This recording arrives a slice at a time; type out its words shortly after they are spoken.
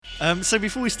So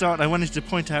before we start, I wanted to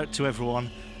point out to everyone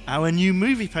our new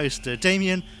movie poster.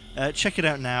 Damien, check it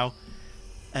out now.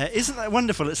 Isn't that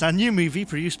wonderful? It's our new movie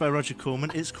produced by Roger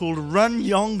Corman. It's called Run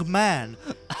Young Man,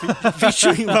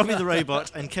 featuring Robbie the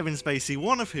Robot and Kevin Spacey,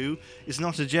 one of who is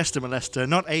not a jester molester,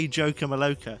 not a joker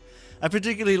maloka. I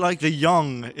particularly like the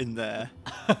young in there.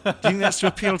 Do you think that's to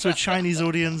appeal to a Chinese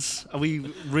audience? Are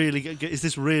we really? Is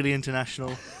this really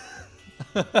international?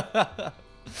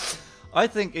 I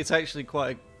think it's actually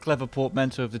quite a clever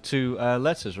portmanteau of the two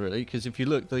letters, really, because if you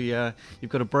look, you've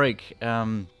got a break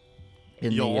in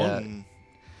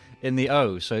the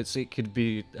O, so it could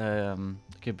be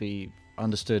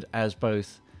understood as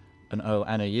both an O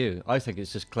and a U. I think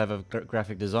it's just clever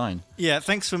graphic design. Yeah,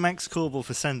 thanks for Max Corbell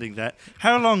for sending that.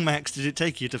 How long, Max, did it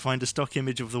take you to find a stock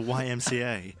image of the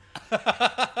YMCA?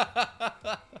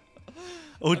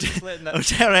 Or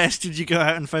dare I ask, did you go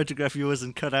out and photograph yours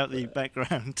and cut out the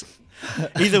background?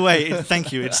 Either way,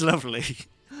 thank you, it's lovely.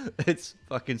 It's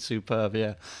fucking superb,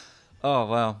 yeah. Oh,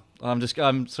 wow.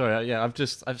 I'm sorry, yeah,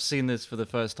 I've seen this for the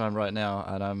first time right now,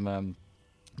 and I'm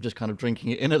just kind of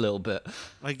drinking it in a little bit.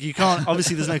 Like, you can't,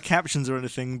 obviously there's no captions or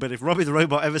anything, but if Robbie the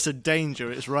Robot ever said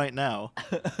danger, it's right now.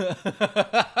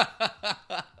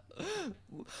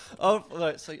 Oh,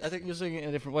 right, so I think you're saying it in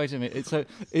a different way to me. So,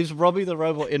 is Robbie the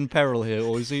Robot in peril here,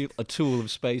 or is he a tool of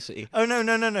Spacey? Oh, no.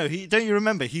 Don't you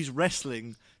remember? He's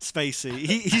wrestling Spacey.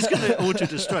 He's going to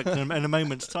auto-destruct in a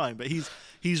moment's time, but he's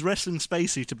wrestling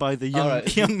Spacey to buy the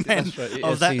young men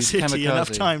of that city kamikaze.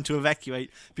 Enough time to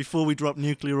evacuate before we drop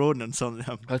nuclear ordnance on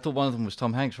them. I thought one of them was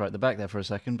Tom Hanks right at the back there for a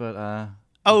second, but...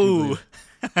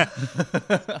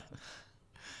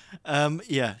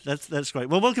 Yeah, that's great.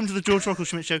 Well, welcome to the George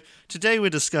Rockall-Schmidt Show. Today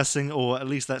we're discussing, or at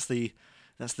least that's the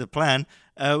plan,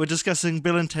 we're discussing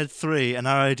Bill and Ted 3 and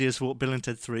our ideas for what Bill and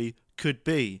Ted 3 could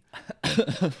be.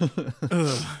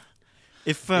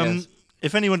 If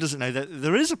anyone doesn't know, that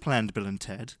there is a planned Bill and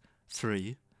Ted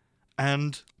 3,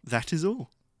 and that is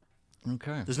all.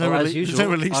 Okay. There's no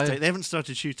release date. They haven't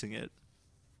started shooting it.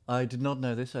 I did not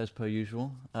know this, as per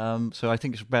usual. So I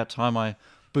think it's about time I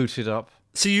booted up.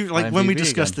 So you when we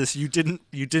discussed this, you didn't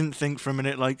think for a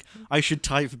minute like I should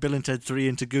type Bill and Ted 3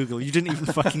 into Google. You didn't even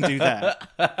fucking do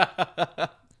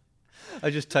that. I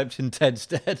just typed in Ted's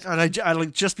dead. And I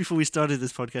like just before we started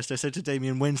this podcast, I said to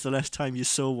Damien, "When's the last time you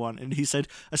saw one?" And he said,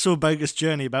 "I saw Bogus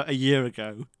Journey about a year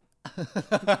ago."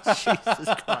 Jesus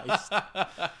Christ!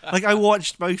 Like I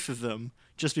watched both of them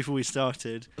just before we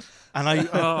started, and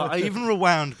I even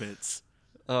rewound bits.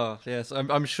 Oh yes,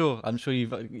 I'm sure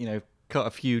you've cut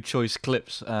a few choice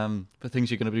clips for things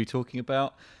you're going to be talking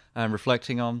about and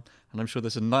reflecting on, and I'm sure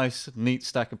there's a nice, neat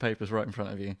stack of papers right in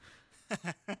front of you.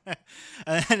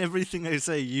 And everything I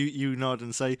say, you nod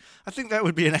and say, I think that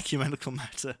would be an ecumenical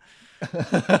matter.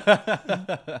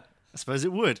 I suppose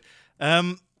it would.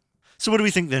 So what do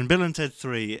we think then? Bill and Ted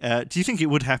 3. Do you think it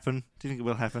would happen? Do you think it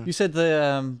will happen? You said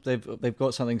they've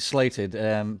got something slated,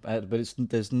 but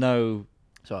there's no...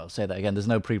 So I'll say that again. There's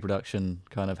no pre-production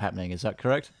kind of happening. Is that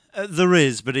correct? There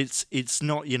is, but it's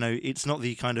not it's not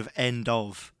the kind of end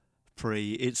of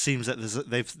pre. It seems that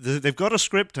they've got a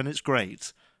script and it's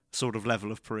great sort of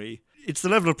level of pre. It's the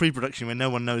level of pre-production where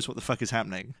no one knows what the fuck is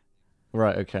happening.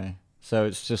 Right. Okay. So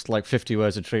it's just like 50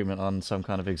 words of treatment on some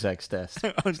kind of exec's desk.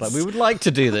 It's like we would like to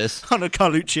do this on a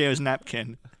Carluccio's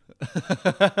napkin. It's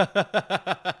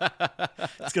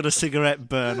got a cigarette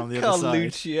burn on the other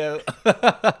side. Carluccio.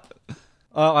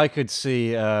 I could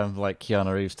see like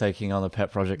Keanu Reeves taking on a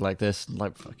pet project like this,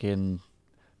 like fucking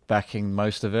backing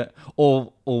most of it,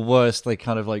 or worse, they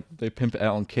kind of like they pimp it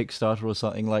out on Kickstarter or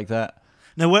something like that.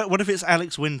 Now, what if it's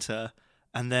Alex Winter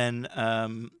and then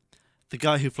the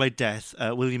guy who played Death,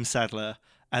 William Sadler,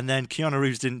 and then Keanu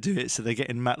Reeves didn't do it, so they get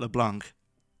in Matt LeBlanc.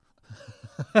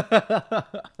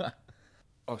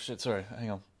 Oh shit! Sorry,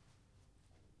 hang on.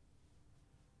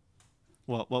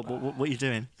 What are you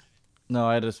doing? No,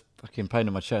 I had a fucking pain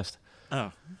in my chest.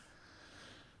 Oh.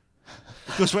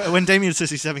 Of course, when Damien says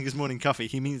he's having his morning coffee,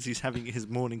 he means he's having his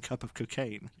morning cup of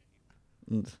cocaine.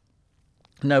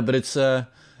 No, but it's I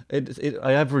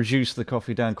have reduced the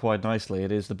coffee down quite nicely.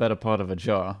 It is the better part of a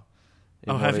jar.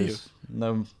 Have you?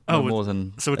 No more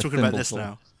than. So we're talking about this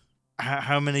now.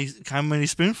 How many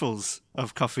spoonfuls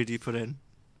of coffee do you put in?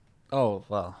 Oh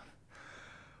well,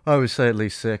 I would say at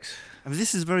least 6. I mean,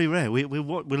 this is very rare. We're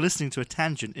listening to a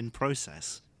tangent in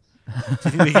process. Do you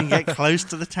think we can get close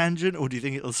to the tangent, or do you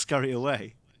think it'll scurry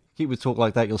away? Keep with talk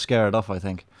like that, you'll scare it off, I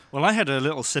think. Well, I had a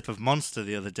little sip of Monster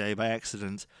the other day by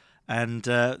accident, and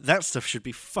that stuff should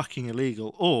be fucking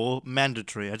illegal or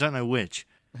mandatory. I don't know which.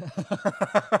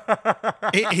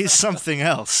 It is something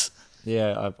else.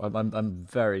 Yeah, I'm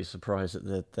very surprised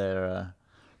that they're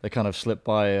they kind of slip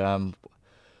by.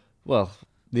 Well,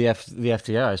 the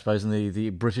FTA, I suppose, and the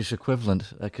British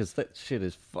equivalent, because that shit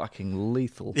is fucking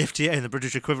lethal. The FTA and the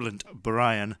British equivalent,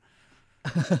 Brian.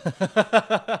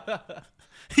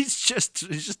 He's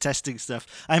just testing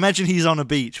stuff. I imagine he's on a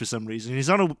beach for some reason. He's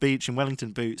on a beach in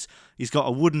Wellington boots. He's got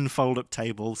a wooden fold-up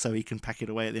table so he can pack it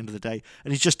away at the end of the day.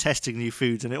 And he's just testing new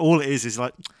foods. And all it is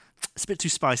like, it's a bit too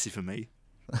spicy for me.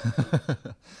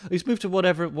 He's moved to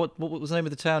what was the name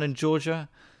of the town in Georgia?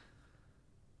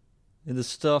 In the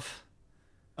stuff.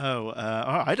 Oh,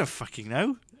 I don't fucking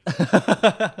know.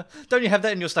 Don't you have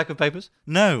that in your stack of papers?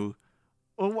 No.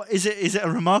 Well, what, is it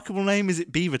a remarkable name? Is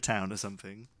it Beavertown or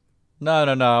something? No.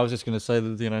 I was just going to say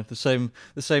that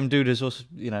the same dude is also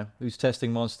who's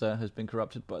testing Monster has been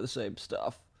corrupted by the same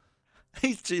stuff.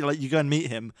 He's like, you go and meet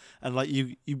him, and like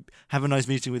you have a nice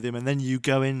meeting with him, and then you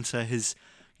go into his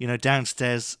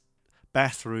downstairs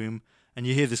bathroom, and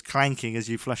you hear this clanking as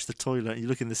you flush the toilet. And you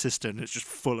look in the cistern, and it's just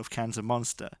full of cans of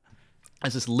Monster.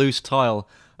 There's this loose tile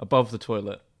above the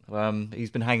toilet. He's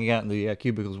been hanging out in the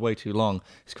cubicles way too long.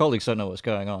 His colleagues don't know what's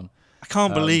going on. I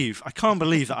can't believe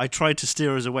that I tried to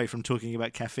steer us away from talking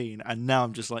about caffeine, and now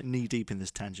I'm just like knee deep in this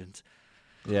tangent.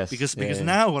 Yes. Because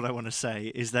now what I want to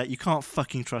say is that you can't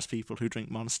fucking trust people who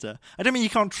drink Monster. I don't mean you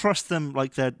can't trust them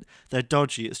like they're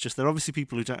dodgy. It's just they're obviously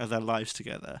people who don't have their lives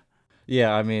together.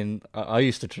 Yeah, I mean, I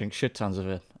used to drink shit tons of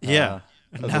it. Yeah.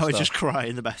 And now I just cry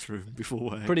in the bathroom before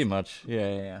work. Pretty much.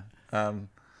 Yeah.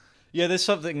 There's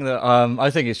something that I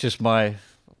think it's just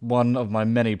one of my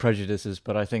many prejudices,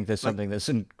 but I think there's something that's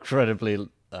incredibly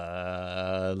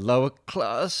lower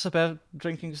class about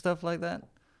drinking stuff like that.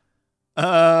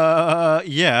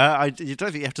 You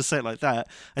don't think you have to say it like that.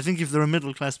 I think if there are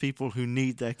middle class people who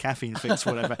need their caffeine fix,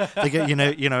 whatever, they get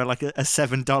like a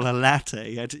 $7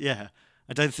 latte.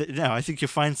 I don't think. No, I think you're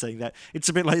fine saying that. It's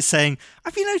a bit like saying,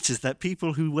 "Have you noticed that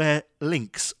people who wear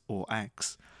Lynx or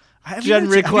Axe have you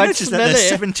noticed that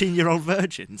they're 17-year-old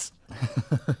virgins?"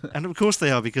 And of course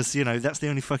they are, because that's the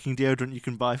only fucking deodorant you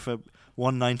can buy for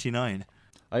 $1.99.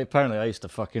 Apparently, I used to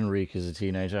fucking reek as a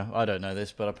teenager. I don't know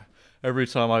this, but every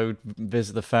time I would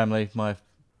visit the family, my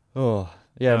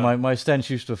stench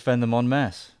used to offend them en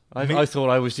masse. I thought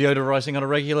I was deodorizing on a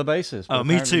regular basis. Oh,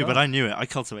 me too, but I knew it. I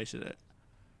cultivated it.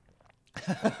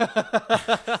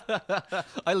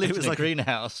 I lived in a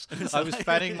greenhouse. I was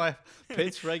fanning my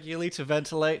pits regularly to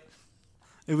ventilate.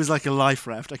 It was like a life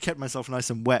raft. I kept myself nice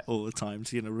and wet all the time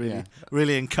to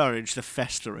really encourage the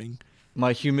festering.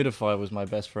 My humidifier was my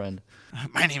best friend.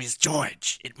 My name is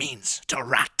George. It means to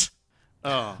rat.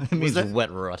 Oh, it means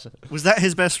wet rat. Was that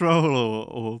his best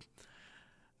role,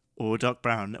 or Doc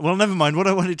Brown? Well, never mind. What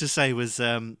I wanted to say was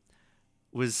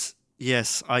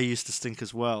yes, I used to stink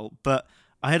as well. But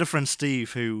I had a friend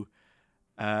Steve who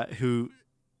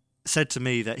said to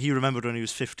me that he remembered when he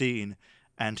was 15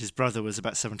 and his brother was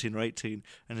about 17 or 18,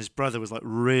 and his brother was like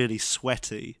really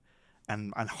sweaty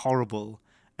and horrible.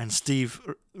 And Steve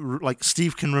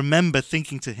can remember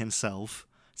thinking to himself,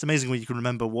 it's amazing when you can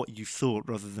remember what you thought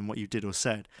rather than what you did or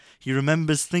said. He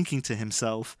remembers thinking to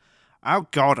himself, "Oh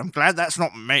God, I'm glad that's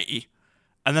not me."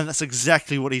 And then that's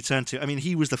exactly what he turned to. I mean,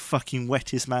 he was the fucking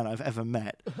wettest man I've ever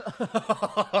met.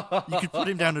 You could put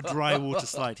him down a dry water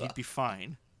slide, he'd be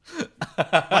fine.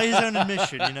 By his own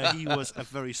admission, he was a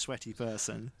very sweaty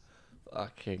person.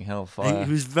 Fucking hellfire.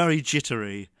 He was very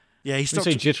jittery. Yeah, he stopped.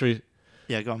 You say jittery.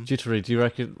 Yeah, go on. Jittery. Do you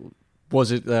reckon?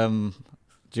 Was it?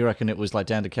 Do you reckon it was like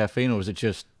down to caffeine, or was it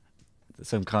just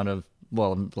some kind of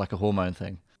like a hormone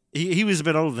thing? He was a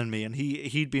bit older than me, and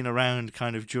he'd been around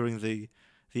kind of during the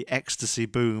ecstasy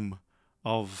boom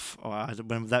of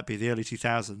when would that be, the early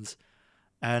 2000s,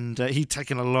 and he'd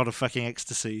taken a lot of fucking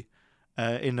ecstasy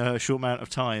in a short amount of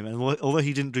time, and although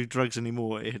he didn't do drugs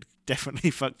anymore, it had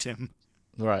definitely fucked him.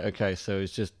 Right. Okay. So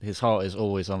it's just his heart is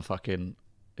always on fucking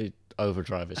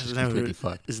overdrive. It's just completely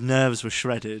fucked. His nerves were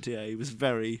shredded. Yeah, he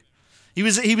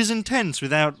was intense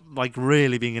without like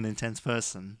really being an intense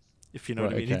person, if you know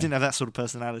what I mean. Okay. He didn't have that sort of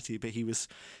personality, but he was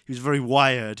very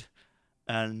wired.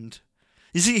 And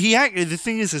you see, the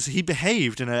thing is he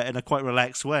behaved in a quite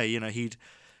relaxed way. He'd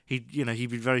be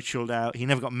very chilled out. He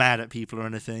never got mad at people or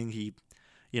anything. He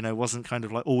wasn't kind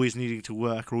of like always needing to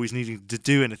work or always needing to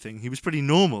do anything. He was pretty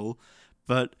normal,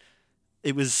 but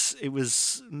it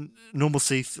was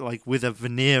normalcy, like with a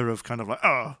veneer of kind of like,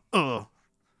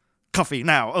 coffee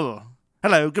now,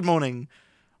 hello, good morning,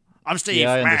 I'm Steve.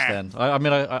 Yeah, I understand. I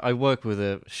mean, I work with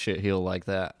a shitheel like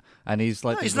that, and he's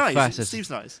like he's the nice. fattest. Steve's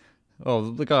nice.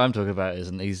 Oh, the guy I'm talking about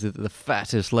isn't. He's the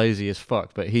fattest, laziest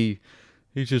fuck, but he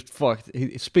just fucked.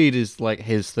 Speed is like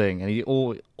his thing, and he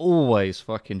always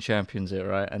fucking champions it,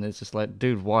 right? And it's just like,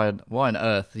 dude, why on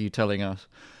earth are you telling us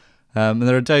And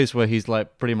there are days where he's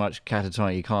like pretty much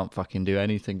catatonic, he can't fucking do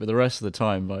anything. But the rest of the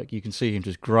time, like you can see him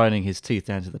just grinding his teeth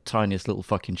down to the tiniest little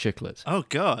fucking chiclets. Oh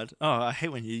God! Oh, I hate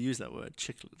when you use that word,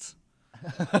 chiclets.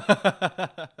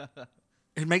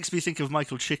 It makes me think of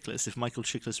Michael Chiklis. If Michael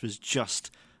Chiklis was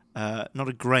just not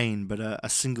a grain, but a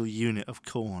single unit of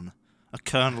corn, a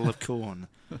kernel of corn.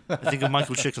 I think of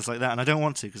Michael Chiklis like that, and I don't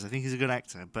want to because I think he's a good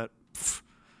actor. But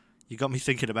you got me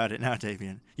thinking about it now,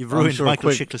 Damien. You've ruined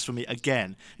Michael Chiklis for me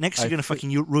again. Next, you're going to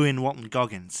fucking ruin Walton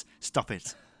Goggins. Stop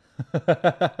it.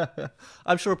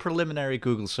 I'm sure a preliminary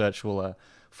Google search will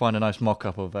find a nice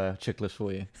mock-up of Chiklis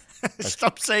for you.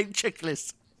 Stop saying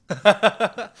Chiklis.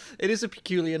 It is a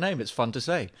peculiar name. It's fun to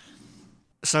say.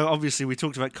 So obviously we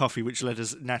talked about coffee, which led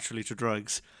us naturally to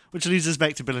drugs, which leads us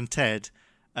back to Bill and Ted,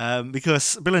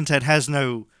 because Bill and Ted has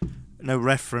no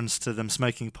reference to them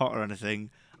smoking pot or anything.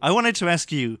 I wanted to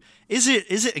ask you: is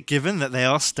it a given that they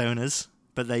are stoners,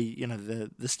 but they,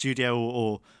 the studio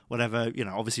or whatever,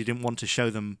 obviously didn't want to show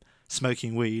them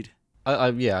smoking weed?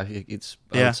 I would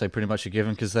say pretty much a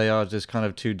given because they are just kind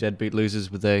of two deadbeat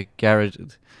losers with their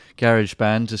garage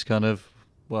band, just kind of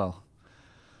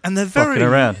and they're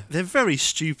very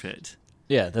stupid.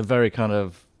 Yeah, they're very kind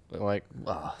of like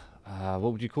what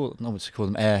would you call it? Not what you call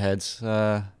them,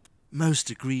 airheads.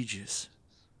 Most egregious.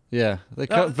 Yeah,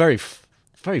 they're very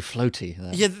floaty.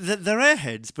 Yeah, they're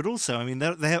airheads, but also, I mean,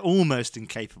 they're almost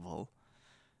incapable.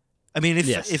 I mean,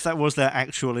 if that was their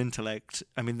actual intellect,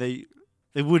 I mean, they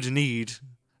would need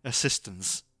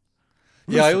assistance.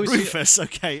 Yeah, Rufus,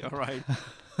 okay, all right.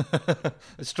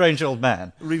 A strange old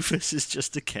man. Rufus is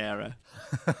just a carer.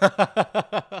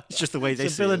 It's just the way they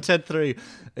see Bill it. and Ted 3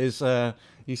 is,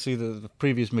 you see the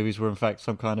previous movies were in fact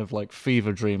some kind of like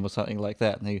fever dream or something like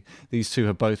that. And these two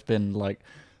have both been like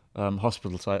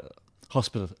hospitalized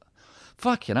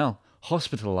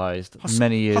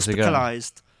many years ago.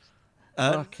 Hospitalized.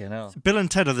 Fucking hell. Bill and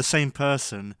Ted are the same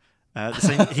person.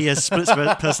 He has split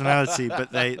personality, but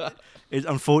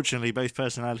unfortunately both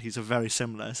personalities are very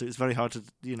similar, so it's very hard to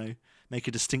make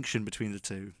a distinction between the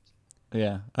two.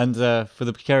 Yeah, and for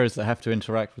the carers that have to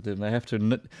interact with them,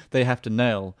 they have to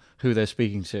nail who they're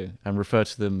speaking to and refer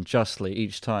to them justly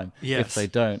each time. Yes. If they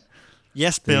don't,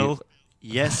 yes, Bill.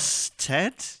 Yes,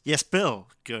 Ted. Yes, Bill.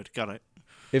 Good, got it.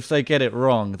 If they get it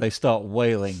wrong, they start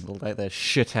wailing like they're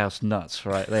shithouse nuts,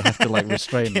 right? They have to like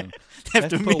restrain them. They have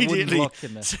to immediately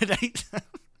sedate them.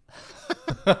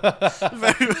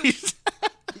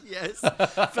 Yes,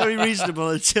 very reasonable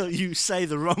until you say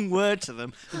the wrong word to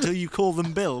them, until you call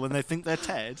them Bill when they think they're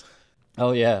Ted.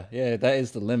 Oh yeah, that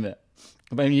is the limit.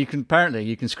 I mean, you can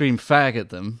scream fag at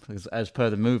them as per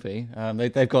the movie.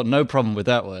 They've got no problem with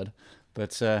that word,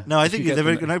 but no, I think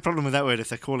they've got no problem with that word if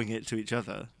they're calling it to each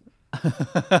other.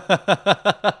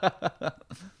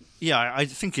 Yeah, I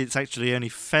think it's actually only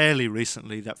fairly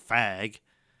recently that fag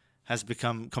has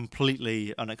become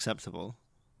completely unacceptable.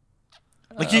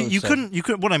 Like you couldn't.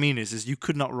 What I mean is you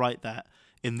could not write that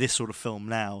in this sort of film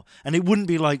now, and it wouldn't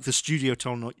be like the studio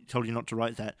told you not to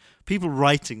write that. People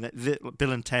writing that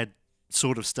Bill and Ted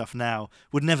sort of stuff now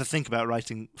would never think about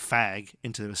writing fag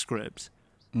into a script.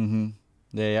 Mm-hmm.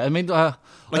 Yeah. I mean,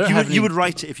 you would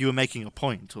write it if you were making a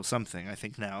point or something. I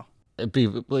think now it'd be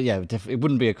it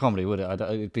wouldn't be a comedy, would it?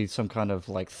 It'd be some kind of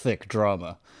like thick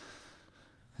drama.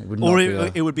 It would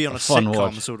be on a sitcom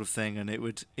watch. Sort of thing, and it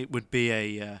would be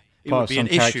a. It would be an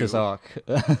issue. Arc.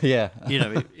 Yeah.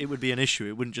 It would be an issue.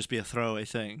 It wouldn't just be a throwaway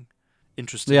thing.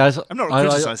 Interesting. Yeah, I'm not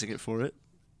criticizing it for it.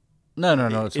 No,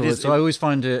 not at all. So I always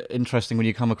find it interesting when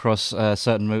you come across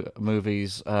certain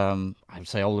movies, I'd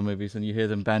say older movies, and you hear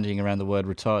them bandying around the word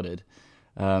retarded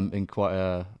in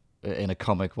quite in a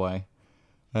comic way,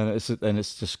 and it's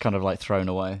just kind of like thrown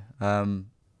away. In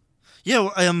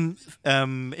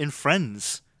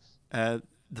Friends, the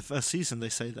first season they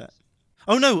say that.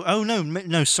 Oh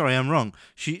no! Sorry, I'm wrong.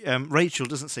 Rachel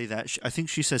doesn't say that. I think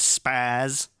she says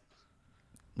spaz.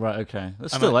 Right. Okay.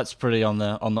 That's pretty on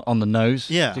the nose.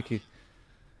 Yeah.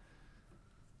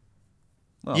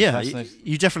 Well, yeah.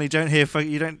 You definitely don't hear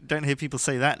people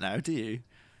say that now, do you?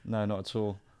 No, not at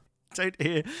all. Don't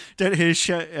hear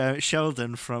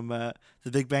Sheldon from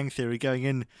The Big Bang Theory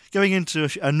going into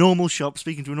a normal shop,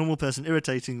 speaking to a normal person,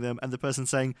 irritating them, and the person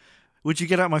saying, "Would you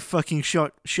get out my fucking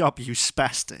shop, you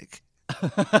spastic?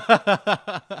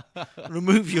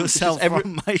 Remove yourself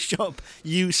from my shop,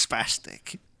 you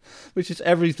spastic." Which is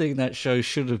everything that show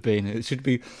should have been. It should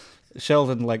be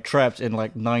Sheldon like trapped in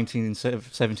like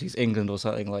 1970s England or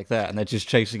something like that, and they're just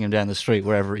chasing him down the street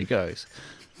wherever he goes.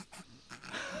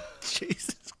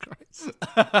 Jesus Christ.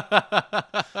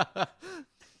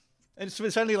 And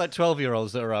it's only like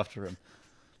 12-year-olds that are after him.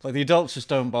 Like the adults just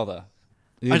don't bother.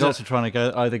 The adults are trying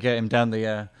to either get him down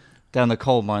the down the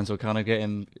coal mines or kind of get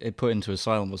him put into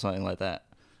asylum or something like that.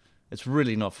 It's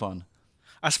really not fun.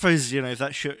 I suppose, if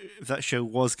that show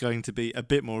was going to be a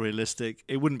bit more realistic,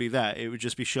 it wouldn't be that. It would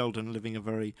just be Sheldon living a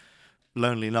very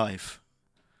lonely life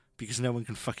because no one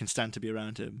can fucking stand to be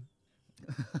around him.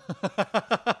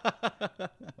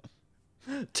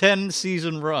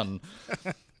 10-season run.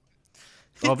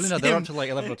 Probably no, they're up to like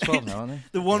 11 or 12 now, aren't they?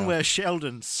 The one where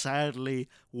Sheldon sadly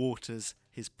waters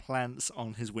his plants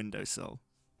on his windowsill.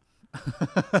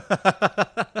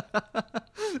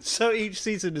 So each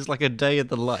season is like a day in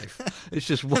the life. It's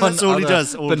just one That's all he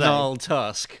does all banal day.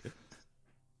 task.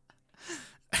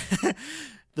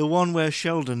 The one where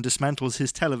Sheldon dismantles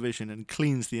his television and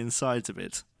cleans the insides of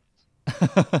it.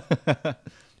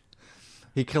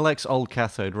 He collects old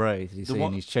cathode rays,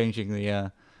 and he's changing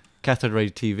the cathode ray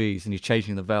TVs, and he's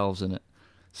changing the valves in it,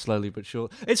 slowly but sure.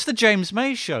 It's the James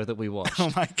May show that we watched.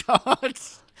 Oh my god!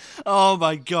 Oh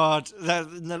my god!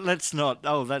 Let's not.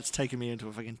 Oh, that's taking me into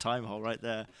a fucking time hole right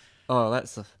there. Oh,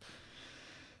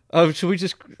 should we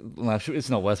just? No, it's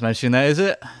not worth mentioning that, is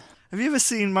it? Have you ever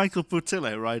seen Michael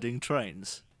Portillo riding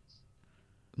trains?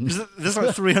 There's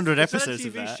like 300 episodes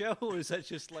of that. Is that a TV show, or is that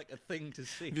just like a thing to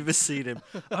see? Have you ever seen him?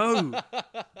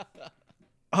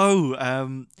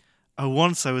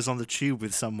 Once I was on the tube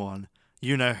with someone,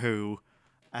 you know who,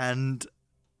 and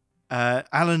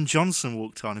Alan Johnson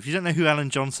walked on. If you don't know who Alan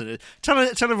Johnson is, tell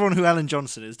everyone who Alan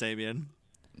Johnson is, Damien.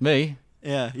 Me?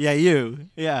 Yeah, you.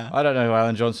 Yeah. I don't know who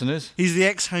Alan Johnson is. He's the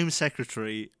ex-Home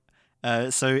Secretary.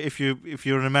 So if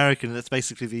you're an American, that's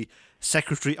basically the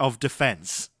Secretary of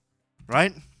Defense,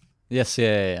 right? Yes,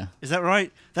 yeah. Is that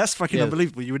right? That's fucking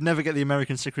unbelievable. You would never get the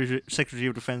American Secretary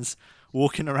of Defense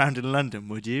walking around in London,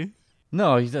 would you?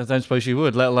 No, I don't suppose you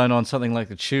would, let alone on something like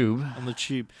the tube. On the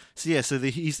tube. So yeah,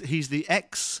 he's the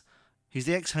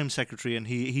ex-Home Secretary, and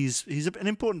he's an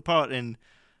important part in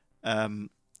the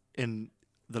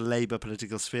Labour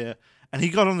political sphere. And he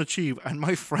got on the tube, and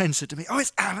my friend said to me, "Oh,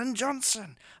 it's Alan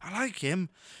Johnson. I like him.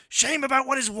 Shame about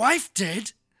what his wife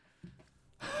did."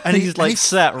 And he's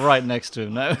sat right next to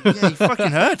him now. Yeah, he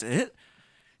fucking heard it.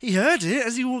 He heard it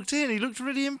as he walked in. He looked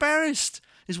really embarrassed.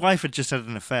 His wife had just had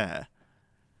an affair.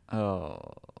 Oh,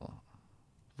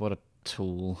 what a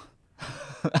tool.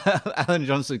 Alan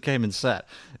Johnson came and sat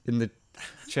in the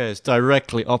chairs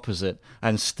directly opposite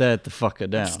and stared the fucker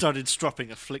down. Started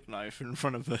stropping a flick knife in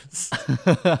front of us.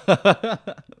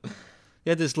 He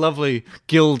had this lovely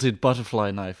gilded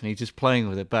butterfly knife, and he's just playing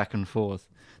with it back and forth.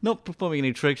 Not performing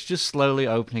any tricks, just slowly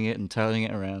opening it and turning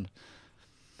it around.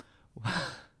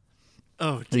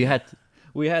 Oh, dear.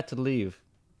 We had to leave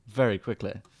very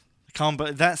quickly. I can't,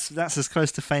 but that's as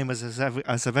close to fame as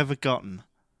I've ever gotten.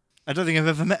 I don't think I've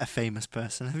ever met a famous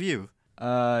person. Have you?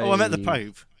 I met the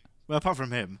Pope. Well, apart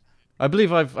from him, I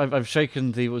believe I've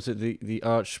shaken the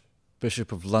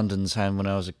Archbishop of London's hand when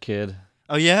I was a kid.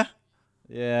 Oh yeah.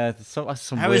 Yeah.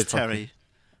 How is Terry?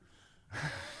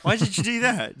 Why did you do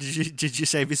that? Did you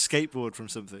save his skateboard from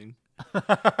something?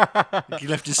 He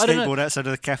left his skateboard outside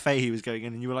of the cafe he was going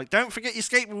in, and you were like, "Don't forget your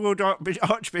skateboard,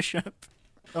 Archbishop."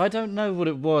 I don't know what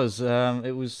it was.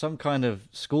 It was some kind of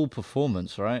school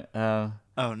performance, right? Oh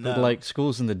no! Like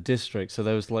schools in the district, so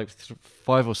there was like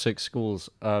 5 or 6 schools,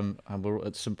 and we're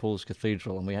at St Paul's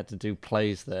Cathedral, and we had to do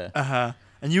plays there.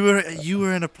 And you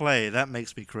were in a play. That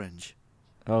makes me cringe.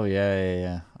 Oh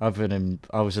yeah. I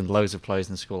was in loads of plays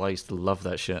in school. I used to love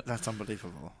that shit. That's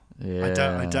unbelievable. Yeah.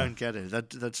 I don't get it.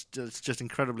 That's just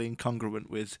incredibly incongruent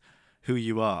with who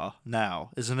you are now,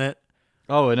 isn't it?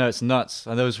 Oh no, it's nuts.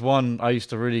 And there was one I used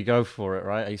to really go for it,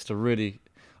 right? I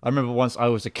remember once I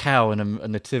was a cow in a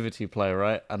nativity play,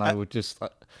 right? And I would just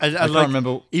I can't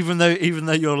remember. Even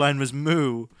though your line was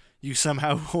moo, you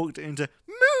somehow walked into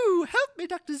moo. Help me,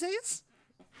 Dr. Zayas.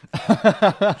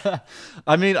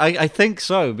 I mean, I think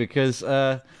so, because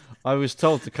I was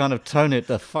told to kind of tone it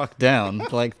the fuck down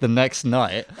like the next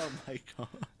night. Oh my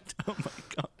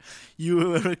god. You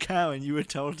were a cow and you were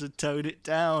told to tone it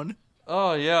down.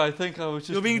 Oh yeah, I think I was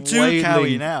just... You're being too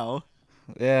cowy now.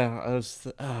 Yeah, I was...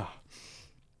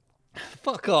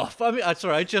 Fuck off. I mean,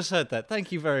 sorry, I just heard that.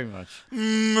 Thank you very much.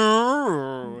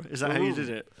 Is that how you did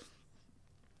it?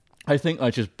 I think I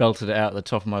just belted it out at the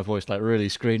top of my voice, like really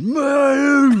screamed,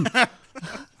 "Moo!"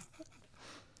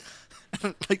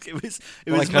 Like it was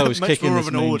like I was much kicking more this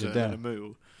of an order ninja than down. a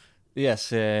moo.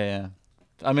 Yes, yeah.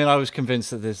 I mean, I was convinced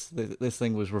that this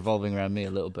thing was revolving around me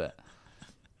a little bit.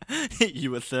 You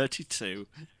were 32.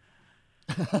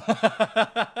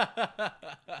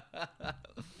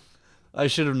 I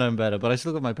should have known better, but I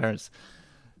still got my parents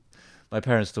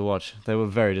to watch. They were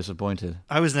very disappointed.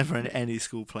 I was never in any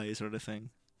school plays or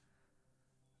anything.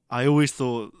 I always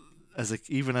thought,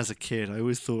 even as a kid, I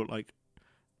always thought like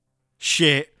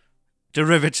shit,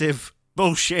 derivative,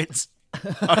 bullshit.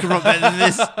 I can run better than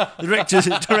this.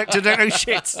 The director don't know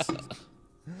shit.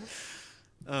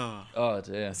 Oh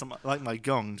dear. It's like my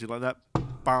gong. Do you like that?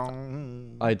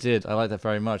 Bong. I did. I like that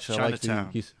very much.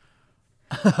 Chinatown.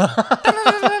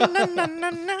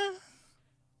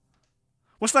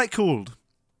 What's that called?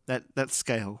 That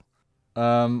scale?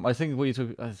 I think what you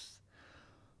took.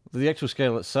 The actual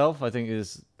scale itself, I think,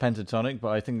 is pentatonic, but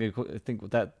I think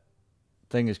that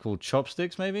thing is called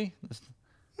chopsticks. Maybe that's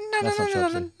not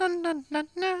chopsticks.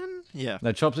 Yeah.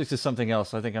 No, chopsticks is something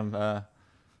else. I think I'm.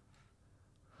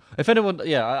 If anyone,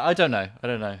 I don't know.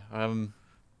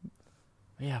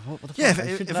 Yeah, what the fuck? Yeah,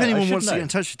 if anyone wants to get in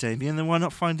touch with Damien, then why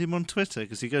not find him on Twitter?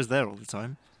 Because he goes there all the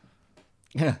time.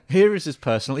 Yeah, here is his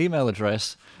personal email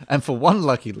address, and for one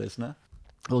lucky listener,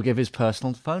 we'll give his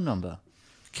personal phone number.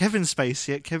 Kevin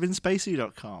Spacey at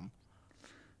kevinspacey.com.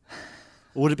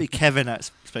 Or would it be Kevin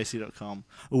at spacey.com?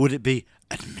 Or would it be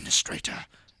administrator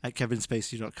at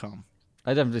kevinspacey.com?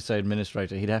 I'd definitely say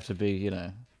administrator. He'd have to be,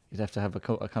 he'd have to have a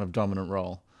kind of dominant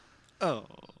role. Oh.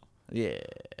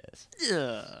 Yes.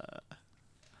 Yeah.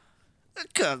 I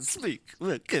can't speak.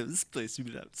 Kevin Spacey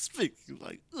without speaking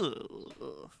like,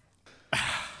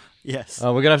 Yes.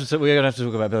 We're gonna have to talk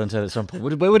about Bill and Ted at some point.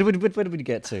 Where did we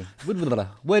get to?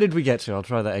 Where did we get to? I'll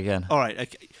try that again. All right.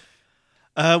 Okay.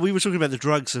 We were talking about the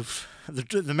drugs of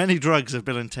the many drugs of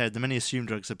Bill and Ted, the many assumed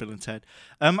drugs of Bill and Ted.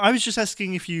 I was just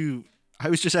asking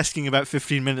about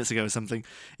 15 minutes ago or something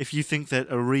if you think that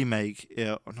a remake,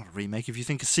 or not a remake, if you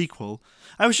think a sequel.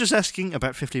 I was just asking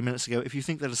about 15 minutes ago if you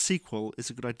think that a sequel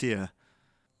is a good idea.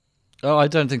 Oh, I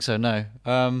don't think so. No.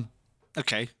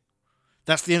 Okay.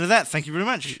 That's the end of that. Thank you very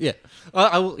much. Yeah,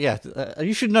 I will. Yeah,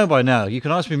 you should know by now. You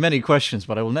can ask me many questions,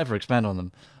 but I will never expand on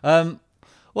them.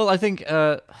 Well, I think.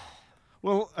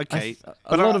 Well, okay.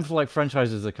 A lot of like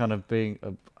franchises are kind of a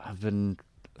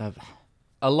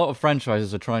lot of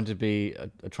franchises are trying to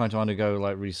undergo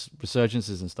like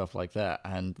resurgences and stuff like that,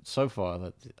 and so far,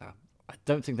 I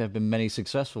don't think there have been many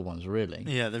successful ones, really.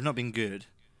 Yeah, they've not been good.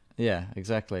 Yeah,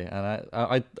 exactly, and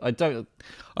I don't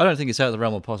think it's out of the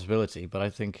realm of possibility, but I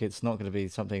think it's not going to be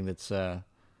something that's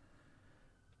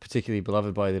particularly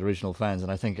beloved by the original fans,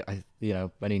 and I think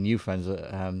any new fans,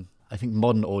 I think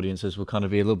modern audiences will kind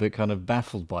of be a little bit kind of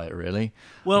baffled by it, really.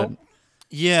 Well,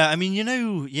 yeah, I mean,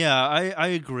 I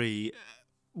agree.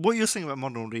 What you're saying about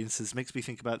modern audiences makes me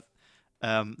think about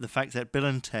the fact that Bill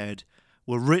and Ted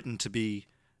were written to be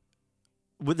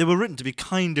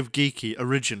kind of geeky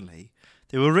originally.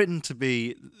 They were written to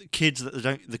be kids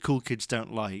that the cool kids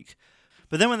don't like.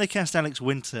 But then when they cast Alex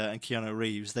Winter and Keanu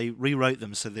Reeves, they rewrote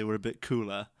them so they were a bit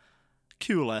cooler.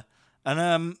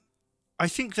 And I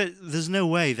think that there's no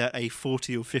way that a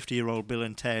 40 or 50-year-old Bill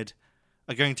and Ted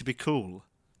are going to be cool.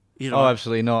 Oh,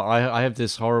 absolutely not. I have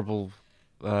this horrible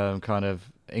kind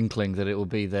of inkling that it will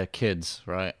be their kids,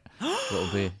 right?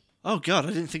 It'll be. Oh God, I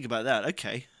didn't think about that.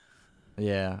 Okay.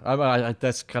 Yeah, I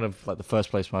that's kind of like the first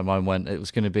place my mind went. It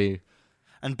was going to be.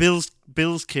 And Bill's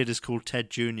kid is called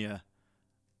Ted Jr.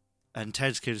 And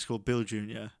Ted's kid is called Bill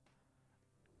Jr.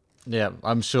 Yeah,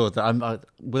 I'm sure that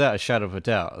without a shadow of a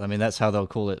doubt. I mean, that's how they'll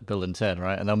call it, Bill and Ted,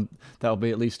 right? And that'll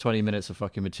be at least 20 minutes of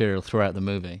fucking material throughout the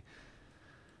movie.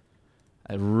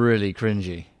 And really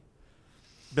cringy.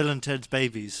 Bill and Ted's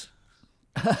babies.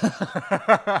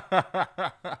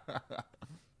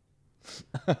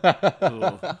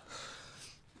 Oh.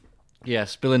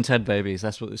 Yes, Bill and Ted babies.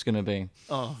 That's what it's going to be.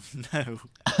 Oh no!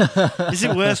 Is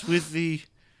it worse with the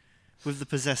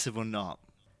possessive or not?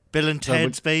 Bill and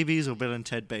Ted's babies or Bill and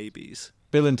Ted babies?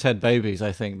 Bill and Ted babies,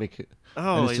 I think.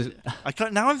 I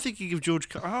can't. Now I'm thinking of George.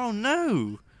 Oh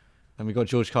no! And we got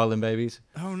George Carlin babies.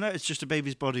 Oh no! It's just a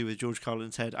baby's body with George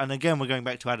Carlin's head. And again, we're going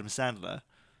back to Adam Sandler.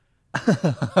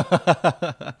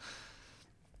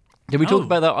 Did we talk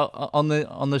about that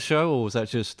on the show, or was that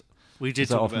just? We did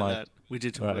talk about that. We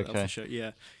did talk about that off the show.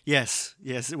 Yeah. Yes.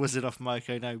 Was it off mic?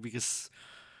 I know, because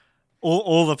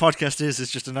all the podcast is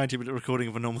just a 90-minute recording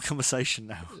of a normal conversation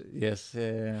now. Yes.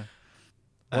 Yeah.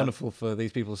 Wonderful for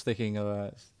these people sticking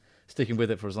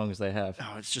with it for as long as they have.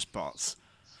 Oh, it's just bots.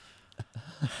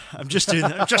 I'm just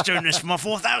doing this for my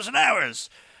 4,000 hours.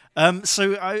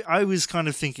 So I was kind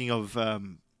of thinking of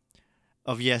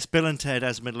yes, Bill and Ted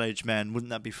as middle-aged men. Wouldn't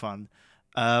that be fun?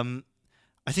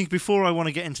 I think before I want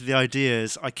to get into the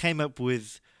ideas, I came up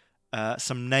with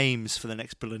some names for the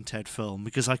next Bill and Ted film,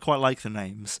 because I quite like the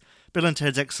names. Bill and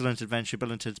Ted's Excellent Adventure,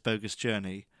 Bill and Ted's Bogus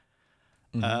Journey.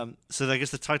 Mm-hmm. So I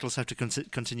guess the titles have to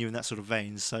continue in that sort of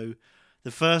vein. So the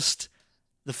first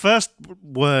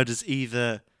word is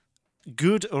either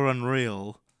good or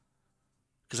unreal,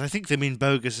 because I think they mean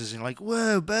bogus as in like,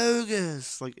 whoa,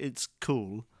 bogus, like it's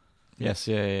cool. Yes,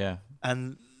 yeah.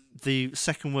 and the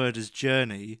second word is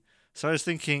journey. So I was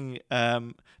thinking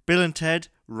Bill and Ted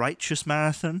Righteous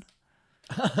Marathon.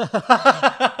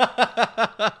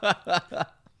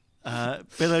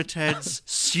 Bill and Ted's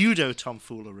pseudo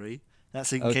tomfoolery.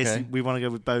 That's in case we want to go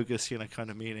with bogus, kind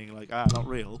of meaning like not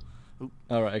real.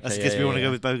 All right, okay. That's in case we want to go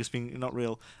with bogus being not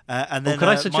real. And then could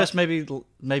I suggest maybe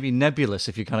nebulous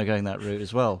if you're kind of going that route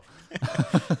as well?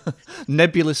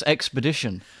 Nebulous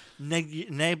expedition.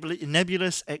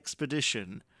 Nebulous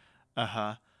expedition.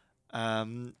 Or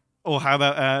how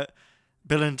about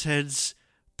Bill and Ted's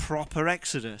proper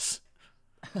exodus?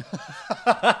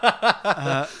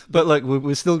 But like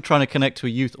we're still trying to connect to a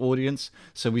youth audience,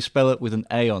 so we spell it with an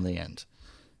A on the end,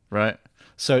 right?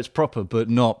 So it's proper, but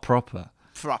not proper.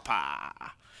 Proper.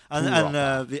 And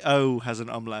the O has an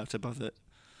umlaut above it.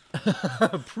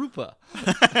 Proper.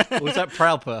 Or was that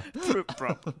Prowper?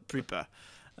 Proper.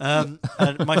 And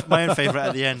my own favourite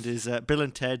at the end is Bill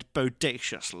and Ted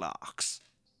Bodacious Larks.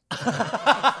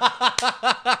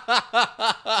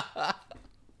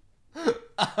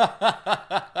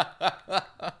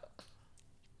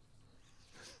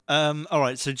 All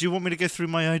right, so do you want me to go through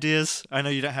my ideas? I know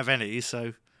you don't have any,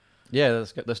 so... Yeah,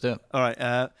 let's do it. All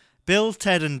right, Bill,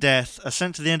 Ted and Death are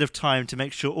sent to the end of time to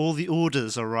make sure all the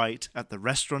orders are right at the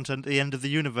restaurant at the end of the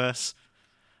universe.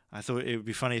 I thought it would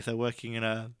be funny if they're working in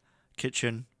a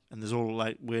kitchen and there's all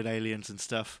like weird aliens and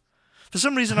stuff. For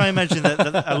some reason, I imagine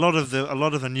that a lot of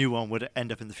the new one would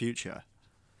end up in the future.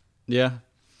 Yeah.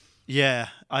 Yeah,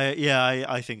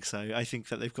 I think so. I think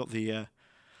that they've got the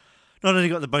not only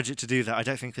got the budget to do that. I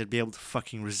don't think they'd be able to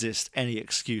fucking resist any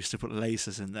excuse to put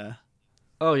lasers in there.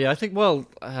 Oh yeah, I think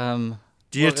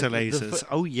Theater lasers.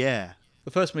 Oh yeah.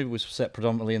 The first movie was set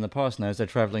predominantly in the past now as they're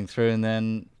travelling through, and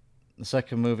then the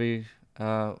second movie.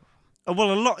 Well, a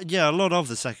lot of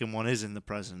the second one is in the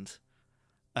present,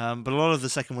 but a lot of the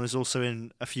second one is also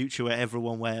in a future where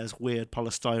everyone wears weird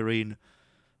polystyrene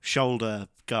shoulder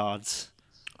guards.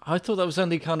 I thought that was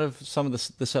only kind of some of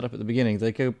the setup at the beginning.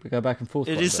 They go back and forth.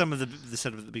 It is some of the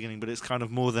setup at the beginning, but it's kind of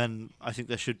more than I think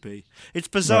there should be. It's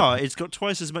bizarre. Right. It's got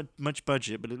twice as much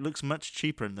budget, but it looks much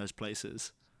cheaper in those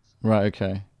places. Right.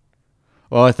 Okay.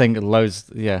 Well, I think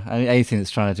anything that's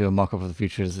trying to do a mock-up of the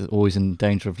future is always in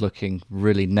danger of looking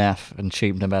really naff and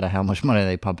cheap, no matter how much money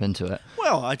they pump into it.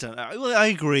 Well, I don't know. Well, I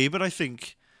agree, but I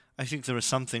think there are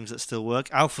some things that still work.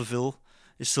 Alphaville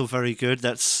is still very good.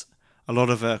 That's a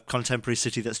lot of a contemporary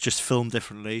city that's just filmed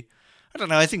differently. I don't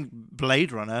know. I think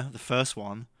Blade Runner, the first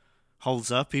one,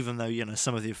 holds up, even though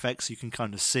some of the effects you can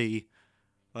kind of see.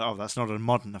 Oh, that's not a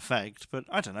modern effect, but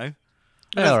I don't know.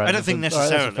 I don't think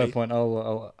necessarily. That's a fair point.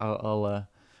 I'll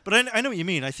But I know what you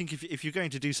mean. I think if you're going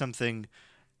to do something,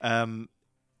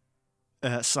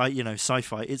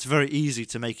 sci-fi, it's very easy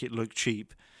to make it look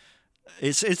cheap.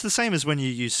 It's the same as when you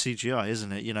use CGI,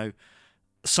 isn't it?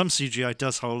 Some CGI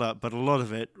does hold up, but a lot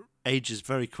of it ages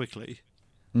very quickly.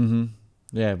 Mm-hmm.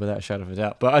 Yeah, without a shadow of a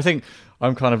doubt. But I think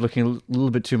I'm kind of looking a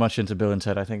little bit too much into Bill and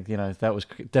Ted. I think that was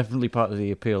definitely part of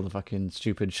the appeal, the fucking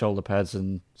stupid shoulder pads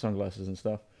and sunglasses and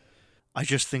stuff. I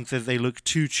just think that they look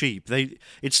too cheap.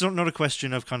 It's not a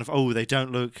question of kind of, they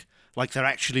don't look like they're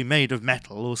actually made of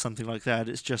metal or something like that.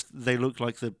 It's just they look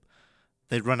like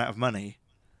they'd run out of money.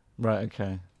 Right,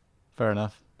 okay. Fair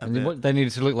enough. And they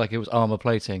needed to look like it was armor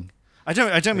plating. I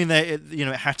don't mean that it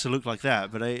had to look like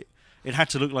that, but it had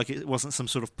to look like it wasn't some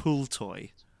sort of pool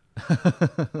toy.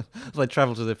 They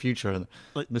travel to the future, and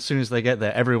as soon as they get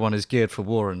there, everyone is geared for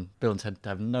war, and Bill and Ted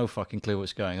have no fucking clue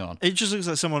what's going on. It just looks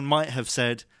like someone might have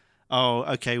said, "Oh,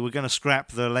 okay, we're going to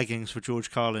scrap the leggings for George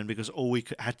Carlin because all we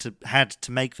had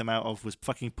to make them out of was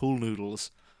fucking pool noodles."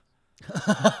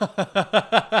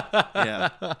 Yeah,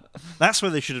 that's where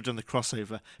they should have done the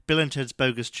crossover. Bill and Ted's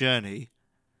Bogus Journey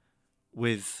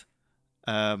with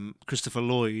Christopher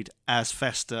Lloyd as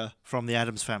Fester from the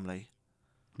Addams Family.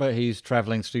 But he's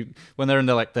traveling through when they're in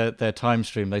their time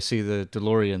stream. They see the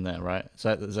DeLorean there, right? Is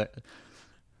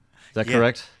that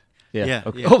correct? Yeah.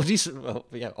 Okay. Yeah.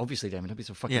 Obviously, Damon. That'd be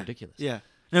so fucking ridiculous. Yeah.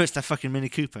 No, it's that fucking Mini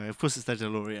Cooper. Of course, it's their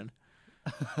DeLorean.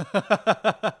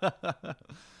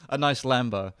 A nice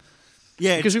Lambo.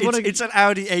 Yeah, it's an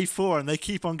Audi A4, and they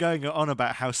keep on going on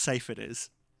about how safe it is.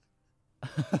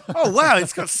 Oh wow,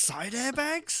 it's got side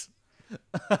airbags.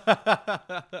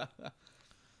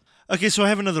 Okay, so I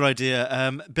have another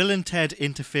idea. Bill and Ted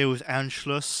interfere with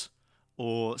Anschluss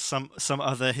or some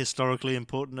other historically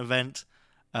important event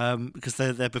because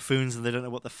they're buffoons and they don't know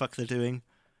what the fuck they're doing.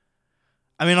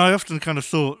 I mean, I often kind of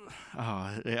thought,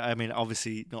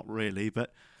 obviously not really,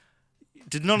 but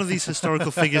did none of these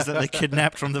historical figures that they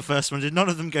kidnapped from the first one, did none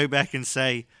of them go back and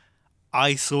say,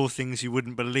 I saw things you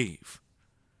wouldn't believe?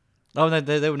 Oh, no,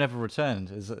 they were never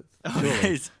returned. Is it?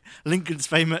 It's Lincoln's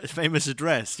famous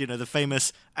address. You know, the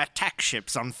famous "attack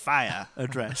ships on fire"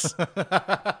 address.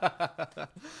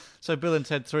 So Bill and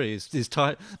Ted 3 is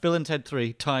Bill and Ted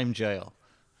 3 time jail,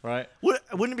 right?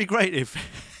 Wouldn't it be great if?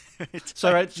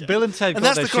 So right, Bill and Ted. And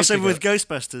that's the crossover with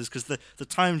Ghostbusters, because the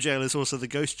time jail is also the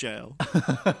ghost jail.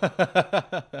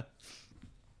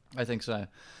 I think so.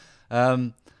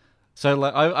 So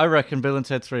like I reckon Bill and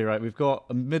Ted 3, right? We've got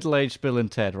a middle-aged Bill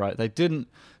and Ted, right?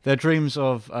 Their dreams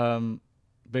of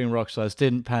being rock stars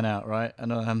didn't pan out, right?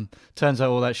 And turns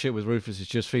out all that shit with Rufus is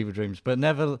just fever dreams, but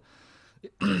never.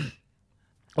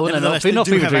 Nevertheless, they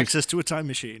do have access to a time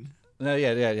machine. No,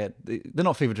 yeah. They're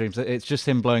not fever dreams. It's just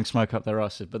him blowing smoke up their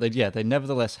asses. But they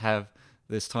nevertheless have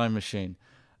this time machine,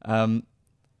 and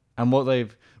what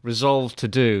they've resolved to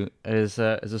do is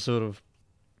as a sort of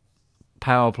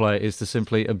power play is to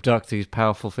simply abduct these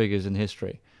powerful figures in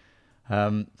history.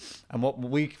 And what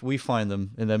we find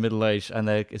them in their middle age, and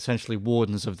they're essentially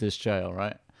wardens of this jail,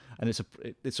 right? And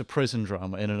it's a prison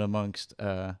drama in and amongst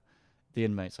the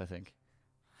inmates, I think.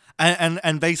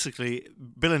 And basically,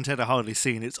 Bill and Ted Are Hardly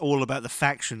Seen. It's all about the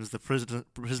factions the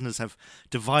prisoners have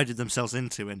divided themselves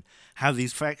into, and how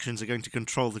these factions are going to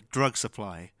control the drug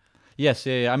supply. Yes,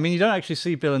 yeah. I mean, you don't actually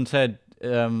see Bill and Ted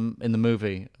in the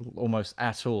movie almost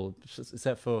at all,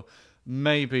 except for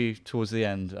maybe towards the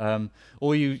end.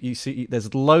 All you see,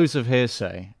 there's loads of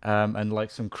hearsay and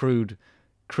like some crude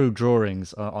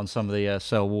drawings on some of the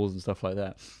cell walls and stuff like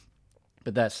that.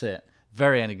 But that's it.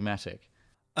 Very enigmatic.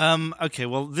 Okay,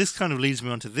 well, this kind of leads me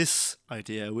on to this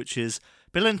idea, which is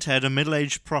Bill and Ted are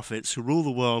middle-aged prophets who rule the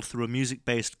world through a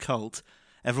music-based cult.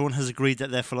 Everyone has agreed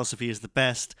that their philosophy is the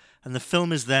best, and the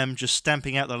film is them just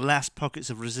stamping out the last pockets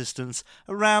of resistance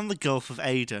around the Gulf of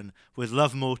Aden with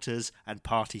love mortars and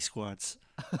party squads.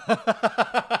 Because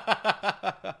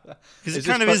it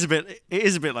kind of is a bit. It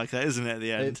is a bit like that, isn't it? At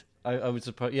the end, I would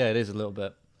suppose. Yeah, it is a little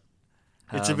bit.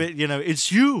 It's a bit.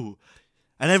 It's you.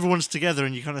 And everyone's together,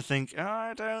 and you kind of think, oh,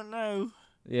 I don't know.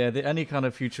 Yeah, any kind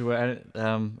of future where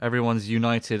everyone's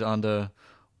united under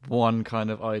one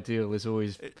kind of ideal is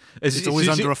always... It's always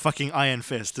under a fucking iron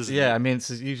fist, isn't it? Yeah, I mean,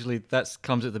 it's usually that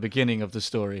comes at the beginning of the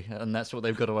story, and that's what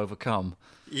they've got to overcome.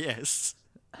 Yes.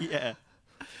 Yeah.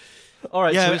 All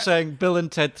right, so we're saying Bill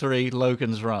and Ted 3,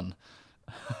 Logan's Run.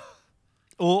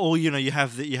 Or you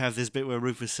have this bit where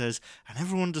Rufus says, and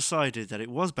everyone decided that it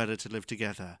was better to live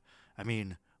together. I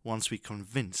mean... once we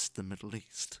convinced the Middle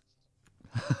East.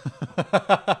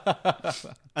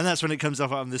 And that's when it comes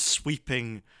up on this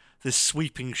sweeping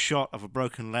shot of a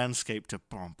broken landscape to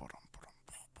bom, bom, bom, bom.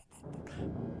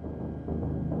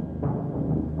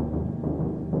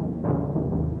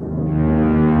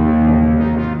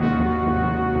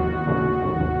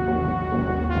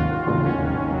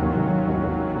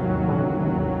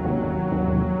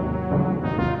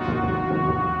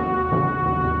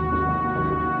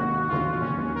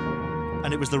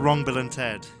 And it was the wrong Bill and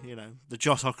Ted, the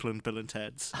Joss Auckland Bill and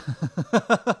Teds.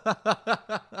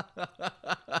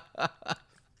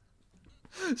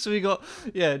 So we got,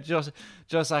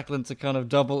 Joss Auckland to kind of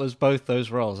double as both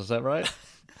those roles. Is that right?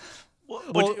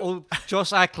 Or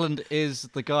Joss Auckland is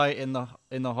the guy in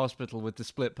the hospital with the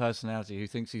split personality who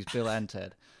thinks he's Bill and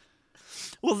Ted.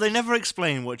 Well, they never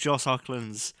explain what Joss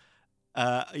Auckland's,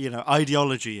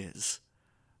 ideology is,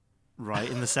 right,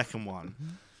 in the second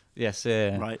one. Yes,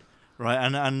 yeah. Right,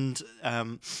 and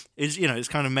it's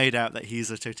kind of made out that he's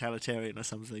a totalitarian or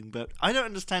something, but I don't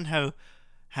understand how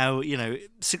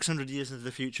 600 years into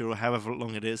the future or however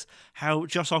long it is, how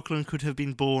Joss Auckland could have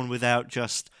been born without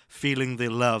just feeling the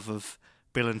love of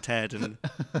Bill and Ted, and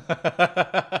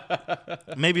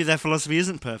maybe their philosophy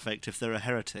isn't perfect if they're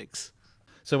heretics.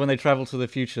 So when they travel to the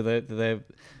future, they're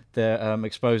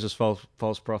exposed as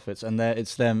false prophets, and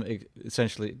it's them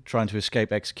essentially trying to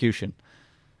escape execution.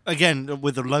 Again,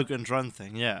 with the Logan's Run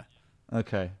thing, yeah.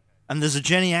 Okay. And there's a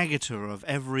Jenny Agutter of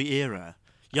every era.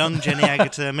 Young Jenny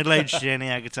Agutter, middle-aged Jenny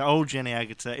Agutter, old Jenny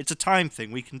Agutter. It's a time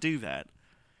thing. We can do that.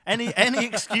 Any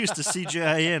excuse to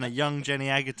CGI in a young Jenny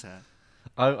Agutter.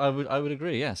 I would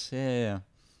agree, yes. Yeah.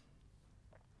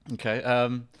 Okay.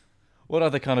 What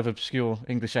other kind of obscure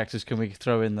English actors can we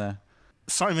throw in there?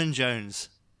 Simon Jones.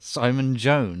 Simon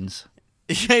Jones?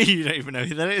 Yeah, you don't even know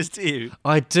who that is, do you?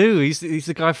 I do. He's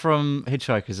the guy from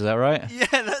Hitchhikers, is that right?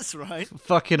 Yeah, that's right.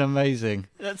 Fucking amazing.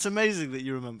 That's amazing that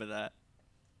you remember that.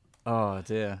 Oh,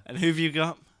 dear. And who have you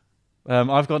got?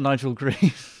 I've got Nigel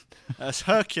Green. That's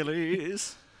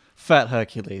Hercules. Fat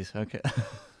Hercules, okay.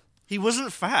 He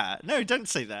wasn't fat. No, don't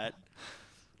say that.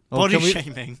 Body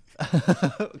shaming.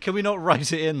 Can we not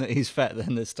write it in that he's fat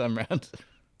then this time round?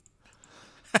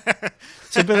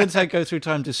 So Bill and Ted go through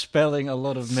time dispelling a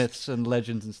lot of myths and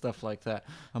legends and stuff like that.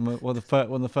 And one of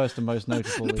the first and most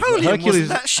notable Napoleon is Hercules. wasn't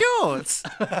that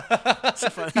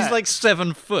short. He's like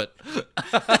 7 foot.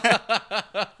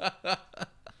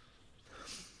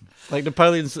 Like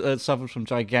Napoleon suffers from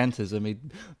gigantism. He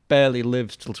barely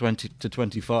lives till 20 to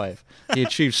 25. He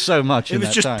achieved so much in that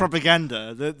time. It was just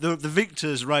propaganda. The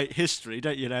victors write history,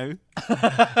 don't you know?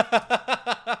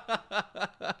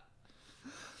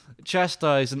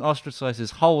 Chastised and ostracized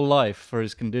his whole life for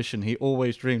his condition. He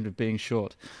always dreamed of being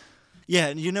short. Yeah,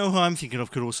 and you know who I'm thinking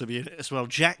of could also be in it as well?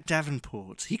 Jack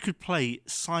Davenport. He could play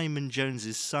Simon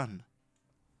Jones's son.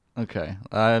 Okay.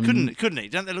 Couldn't he?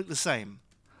 Don't they look the same?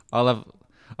 I'm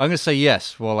going to say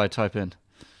yes while I type in.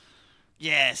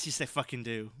 Yes, they fucking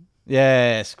do.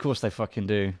 Yes, of course they fucking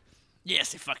do.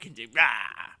 Yes, they fucking do.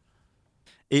 Rah!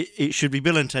 It should be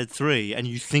Bill and Ted 3, and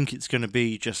you think it's going to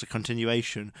be just a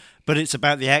continuation, but it's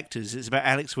about the actors. It's about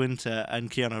Alex Winter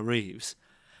and Keanu Reeves.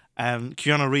 And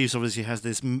Keanu Reeves obviously has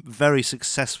this very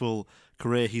successful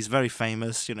career. He's very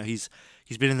famous. You know, he's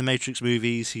been in the Matrix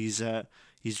movies. He's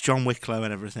John Wicklow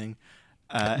and everything.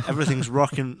 Everything's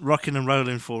rocking and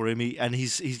rolling for him.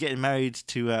 He's getting married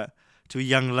to a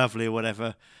young lovely or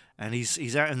whatever, and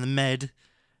he's out in the Med.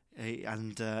 He's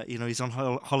on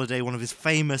holiday, one of his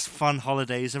famous fun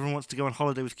holidays. Everyone wants to go on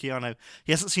holiday with Keanu.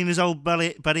 He hasn't seen his old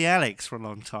buddy Alex for a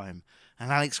long time. And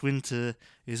Alex Winter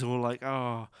is all like,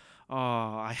 oh,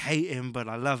 I hate him, but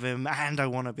I love him, and I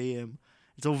want to be him.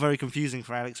 It's all very confusing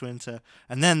for Alex Winter.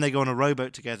 And then they go on a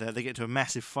rowboat together. They get into a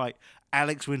massive fight.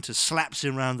 Alex Winter slaps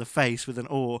him round the face with an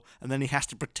oar, and then he has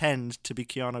to pretend to be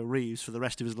Keanu Reeves for the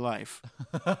rest of his life.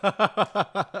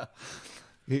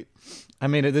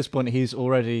 At this point, he's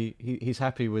already he's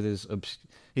happy with his.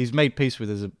 He's made peace with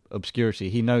his obscurity.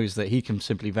 He knows that he can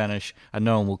simply vanish and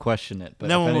no one will question it. But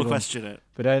no one will question it.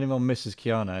 But anyone misses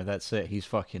Keanu, that's it. He's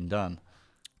fucking done.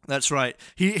 That's right.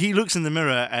 He looks in the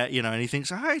mirror, and he thinks,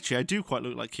 actually, I do quite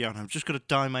look like Keanu. I've just got to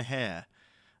dye my hair.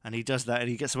 And he does that, and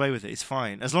he gets away with it. It's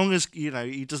fine. As long as, he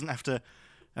doesn't have to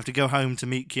go home to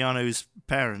meet Keanu's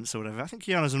parents or whatever. I think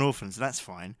Keanu's an orphan, so that's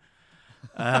fine.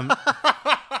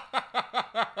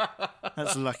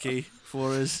 That's lucky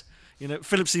for us.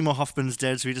 Philip Seymour Hoffman's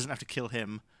dead, so he doesn't have to kill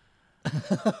him.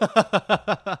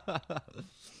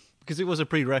 Because it was a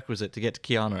prerequisite to get to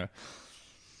Keanu.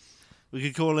 We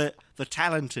could call it The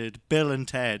Talented Bill and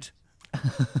Ted.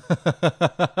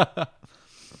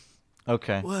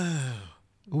 Okay.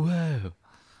 Whoa.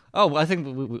 Oh, I think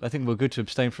we're good to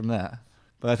abstain from that.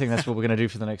 But I think that's what we're going to do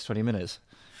for the next 20 minutes.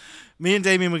 Me and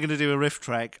Damien were going to do a riff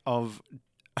track of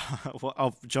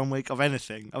John Wick, of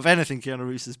anything Keanu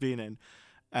Reeves has been in,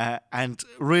 and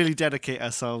really dedicate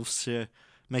ourselves to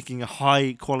making a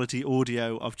high quality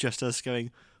audio of just us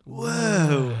going,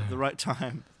 whoa, at the right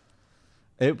time.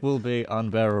 It will be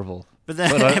unbearable. But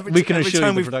then we can assure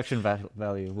you the production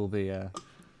value will be...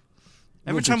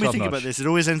 every time we think about this, it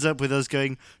always ends up with us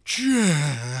going,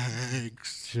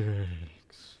 Jinx.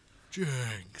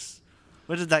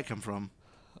 Where did that come from?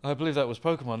 I believe that was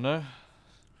Pokemon, no?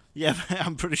 Yeah, but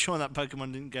I'm pretty sure that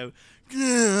Pokemon didn't go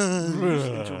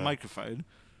into a microphone.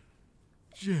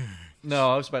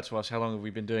 No, I was about to ask how long have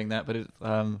we been doing that, but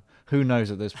who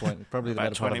knows at this point? Probably the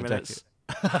better part of a decade.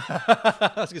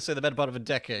 I was going to say the better part of a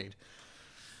decade.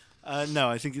 No,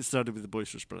 I think it started with the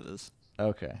Boisterous Brothers.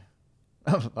 Okay.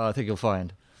 I think you'll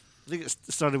find. I think it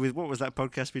started with, what was that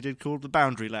podcast we did called? The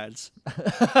Boundary Lads.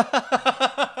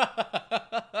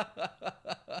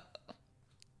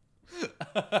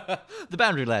 The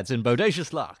Boundary Lads in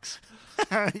Bodacious Locks.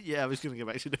 Yeah, I was going to go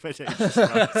back to the Bodacious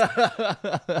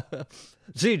Locks.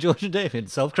 See, George and David,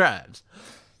 self-crimes.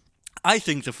 I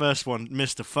think the first one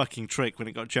missed a fucking trick when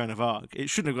it got Joan of Arc. It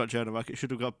shouldn't have got Joan of Arc. It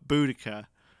should have got Boudica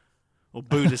or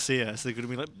Boudicca. So they could have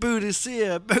been like,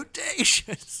 Boudicca,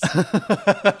 Bodacious.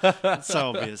 It's so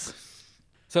obvious.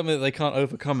 Something that they can't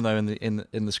overcome though in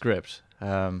the script.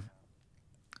 And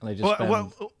they just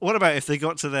what about if they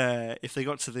got to the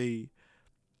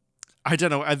I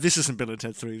don't know. This isn't Bill and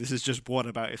Ted 3. This is just what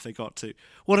about if they got to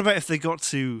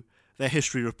their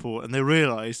history report and they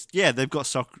realised, yeah, they've got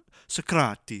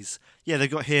Socrates. Yeah, they've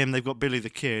got him. They've got Billy the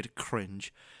Kid.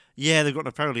 Cringe. Yeah, they've got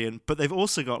Napoleon, but they've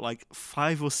also got like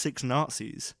 5 or 6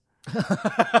 Nazis.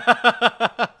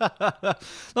 Not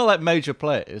like major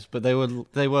players, but they were. No,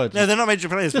 they're not major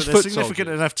players, but they're significant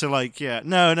enough to like. Yeah,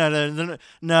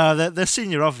 they're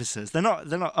senior officers. They're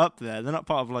not up there. They're not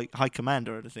part of like high command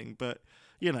or anything. But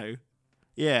yeah.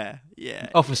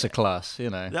 Officer class,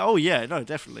 Oh yeah, no,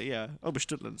 definitely, yeah.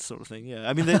 Oberstdtland sort of thing. Yeah,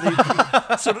 I mean, they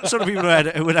sort of people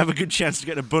who would have a good chance to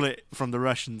get a bullet from the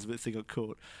Russians if they got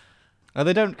caught.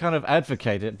 They don't kind of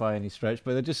advocate it by any stretch,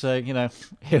 but they're just saying,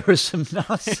 here are some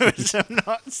Nazis. Here are some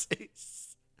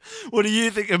Nazis. What do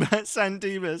you think about San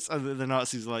Dimas? And the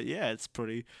Nazis are like, yeah, it's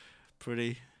pretty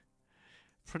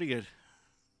good.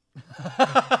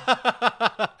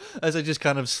 As they just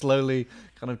kind of slowly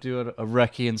kind of do a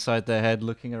recce inside their head,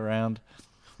 looking around.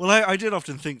 Well, I did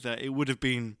often think that it would have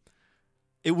been.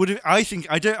 It would have. I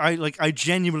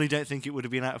genuinely don't think it would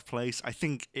have been out of place. I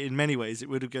think in many ways it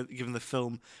would have given the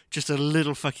film just a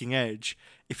little fucking edge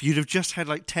if you'd have just had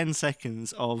like 10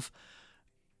 seconds of,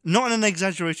 not in an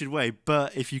exaggerated way,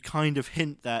 but if you kind of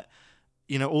hint that,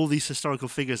 all these historical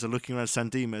figures are looking around San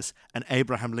Dimas and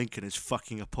Abraham Lincoln is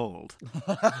fucking appalled.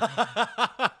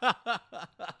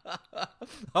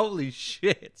 Holy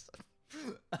shit.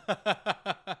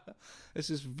 This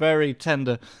is very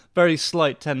tender, very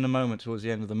slight tender moment towards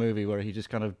the end of the movie where he just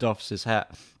kind of doffs his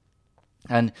hat.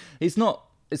 And it's not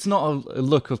a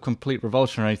look of complete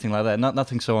revulsion or anything like that.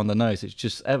 Nothing so on the nose. It's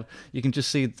just, you can just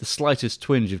see the slightest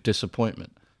twinge of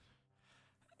disappointment.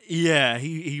 Yeah,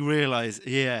 he realizes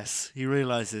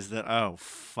that, oh,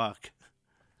 fuck.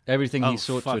 Everything he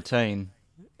sought to attain.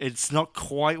 It's not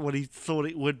quite what he thought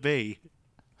it would be.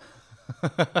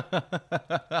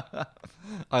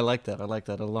 I like that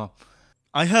a lot.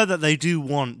 I heard that they do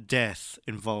want death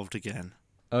involved again.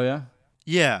 Oh, yeah?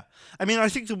 Yeah. I mean, I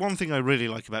think the one thing I really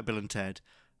like about Bill and Ted,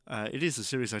 it is a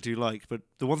series I do like, but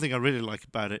the one thing I really like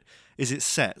about it is its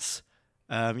sets.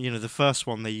 The first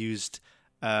one they used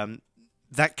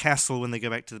that castle, when they go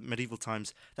back to the medieval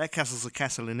times, that castle's a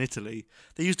castle in Italy.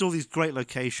 They used all these great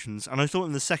locations, and I thought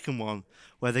in the second one,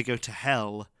 where they go to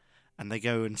hell and they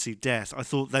go and see death, I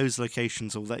thought those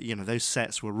locations, or that those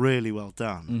sets were really well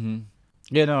done. Mm-hmm.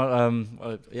 Yeah,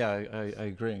 no, I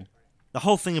agree. The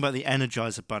whole thing about the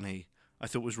Energizer Bunny, I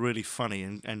thought was really funny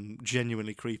and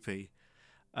genuinely creepy.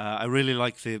 I really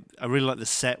like the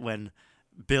set when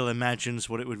Bill imagines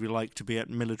what it would be like to be at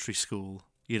military school,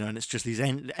 and it's just these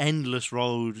endless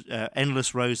rows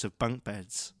of bunk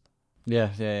beds.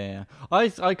 Yeah.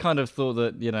 I kind of thought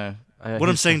that, what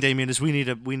I'm saying, Damien, is we need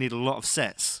a lot of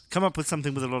sets. Come up with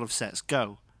something with a lot of sets.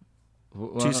 Go.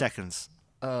 2 seconds.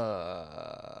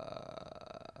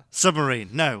 Submarine.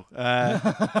 No.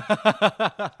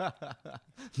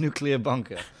 Nuclear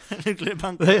bunker. Nuclear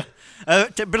bunker.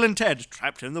 Bill and Ted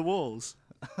trapped in the walls.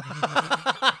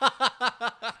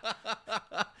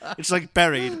 It's like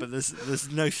buried, but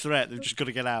there's no threat. They've just got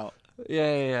to get out.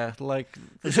 Yeah. Like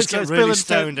they just get really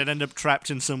stoned and end up trapped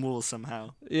in some walls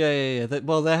somehow. Yeah.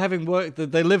 They're having work.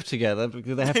 They live together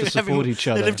because they have to support each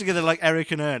other. They live together like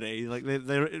Eric and Ernie. Like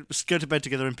they go to bed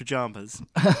together in pajamas.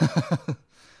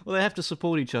 Well, they have to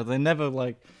support each other.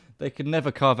 They could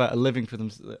never carve out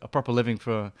a proper living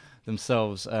for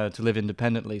themselves to live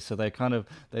independently. So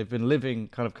they've been living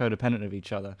kind of codependent of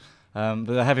each other. But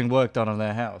they're having work done on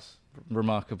their house,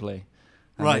 remarkably.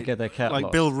 And right. They get their cat like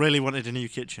lost. Bill really wanted a new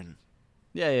kitchen.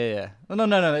 Yeah.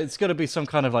 No. It's got to be some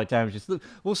kind of like damages.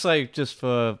 We'll say, just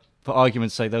for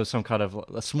argument's sake, there was some kind of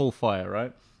a small fire,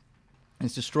 right?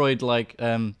 It's destroyed like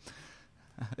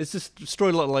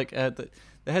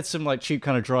they had some like cheap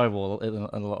kind of drywall in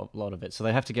a lot of it, so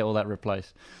they have to get all that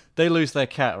replaced. They lose their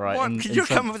cat, right? What? Could you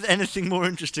come up with anything more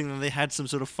interesting than they had some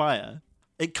sort of fire?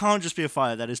 It can't just be a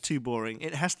fire. That is too boring.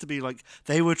 It has to be like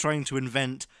they were trying to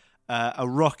invent a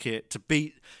rocket to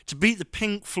beat the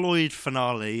Pink Floyd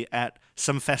finale at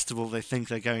some festival they think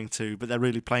they're going to, but they're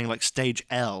really playing like stage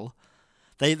L.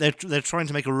 They're trying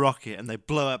to make a rocket and they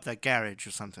blow up their garage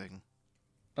or something.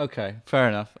 Okay, fair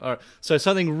enough. All right, so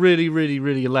something really, really,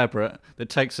 really elaborate that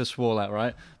takes a swall out,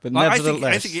 right? But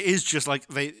nevertheless, I think it is just like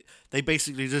they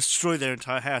basically destroy their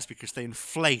entire house because they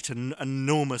inflate an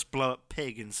enormous blow-up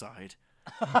pig inside.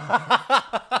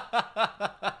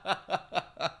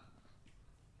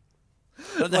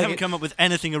 But they haven't come up with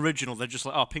anything original. They're just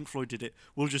like, oh, Pink Floyd did it.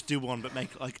 We'll just do one, but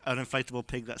make like an inflatable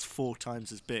pig that's 4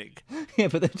 times as big. Yeah,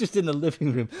 but they're just in the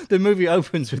living room. The movie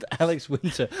opens with Alex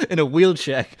Winter in a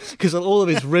wheelchair because all of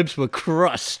his ribs were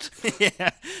crushed.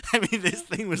 Yeah, I mean, this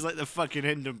thing was like the fucking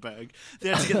Hindenburg. They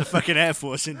had to get the fucking Air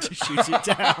Force in to shoot it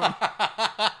down.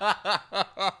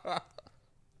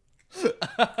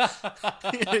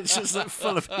 It's just like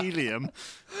full of helium.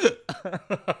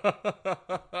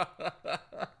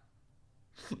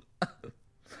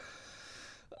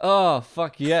 Oh,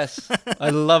 fuck yes. I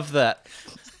love that.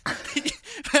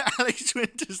 Alex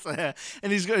Winter's there,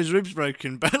 and he's got his ribs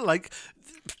broken, but like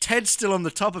Ted's still on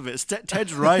the top of it.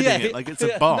 Ted's riding it like it's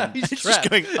a bomb. No, it's just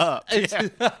going up. Yeah.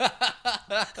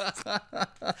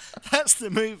 That's the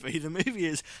movie. The movie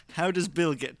is how does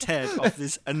Bill get Ted off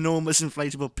this enormous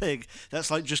inflatable pig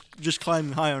that's like just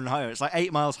climbing higher and higher. It's like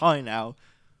 8 miles high now.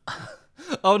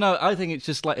 Oh no, I think it's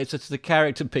just a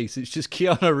character piece. It's just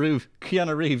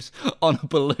Keanu Reeves on a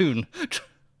balloon,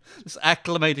 just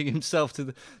acclimating himself to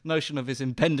the notion of his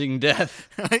impending death.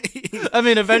 I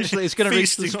mean, eventually it's going to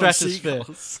reach the stratosphere.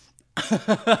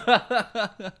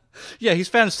 Yeah, he's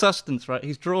found sustenance, right?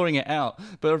 He's drawing it out,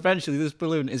 but eventually this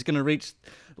balloon is going to reach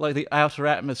like the outer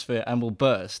atmosphere and will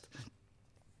burst.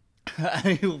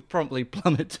 And he will promptly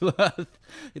plummet to Earth.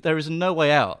 There is no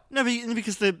way out. No,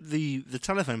 because the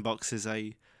telephone box is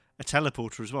a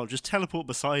teleporter as well. Just teleport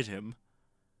beside him,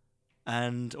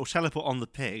 or teleport on the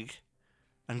pig,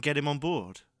 and get him on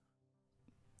board.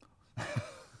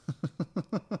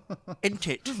 Isn't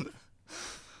it?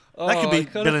 That could be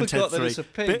Bill and Ted 3. A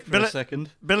pig for a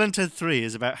second. Bill and Ted 3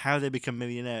 is about how they become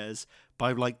millionaires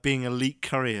by like being elite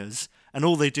couriers, and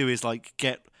all they do is like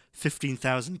get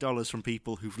 $15,000 from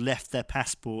people who've left their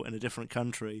passport in a different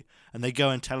country, and they go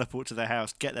and teleport to their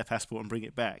house, get their passport, and bring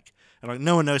it back. And like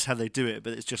no one knows how they do it,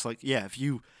 but it's just like if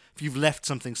you've left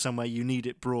something somewhere, you need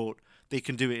it brought. They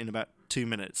can do it in about 2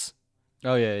 minutes.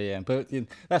 Oh yeah. But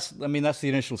that's the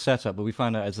initial setup. But we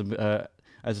find out as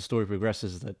the story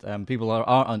progresses that people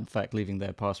are in fact leaving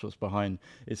their passports behind.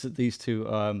 It's that these two.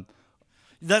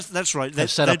 That's right. They're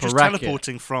just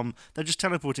teleporting from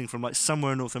like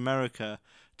somewhere in North America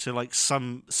to like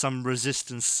some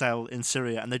resistance cell in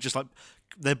Syria, and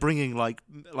they're bringing like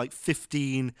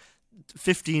 15 to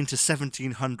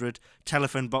 1,700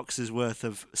 telephone boxes worth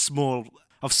of small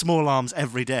arms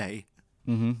every day.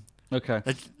 Mm-hmm. Okay.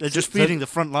 They're just feeding the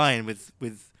front line with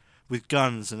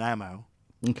guns and ammo.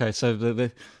 Okay, so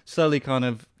they're slowly kind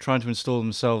of trying to install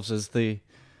themselves as the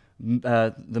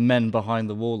men behind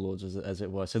the warlords, as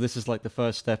it were. So this is like the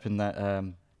first step in that.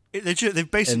 They've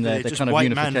basically their just kind of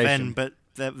white man unification. van, but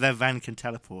their van can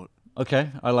teleport. Okay,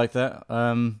 I like that.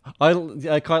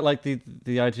 I quite like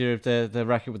the idea of their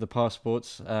racket with the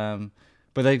passports.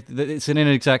 But it's an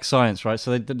inexact science, right?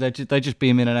 So they just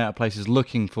beam in and out of places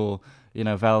looking for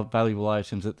valuable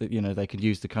items that they could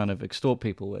use to kind of extort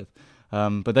people with.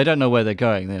 But they don't know where they're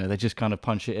going. They just kind of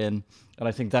punch it in, and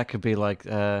I think that could be like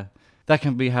that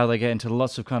can be how they get into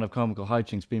lots of kind of comical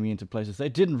hijinks, beaming into places they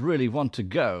didn't really want to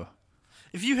go.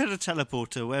 If you had a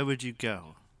teleporter, where would you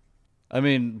go? I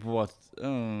mean, what?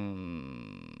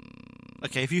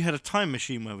 Okay, if you had a time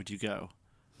machine, where would you go?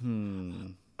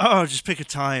 Oh, just pick a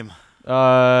time.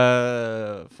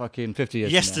 Fucking 50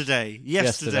 years.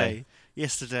 Yesterday.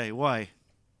 Why?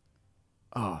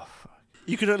 Oh, fuck.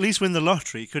 You could at least win the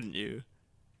lottery, couldn't you?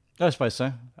 I suppose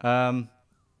so. A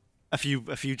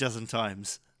few dozen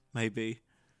times, maybe.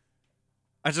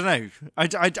 I don't know.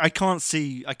 I can't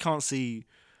see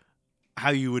how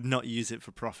you would not use it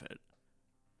for profit.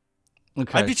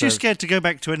 Okay, I'd be too scared to go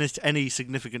back to any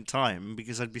significant time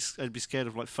because I'd be scared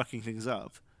of like fucking things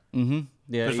up. Mm-hmm.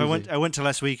 Yeah. But if I went to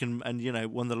last week and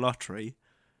won the lottery,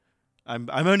 I'm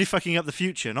only fucking up the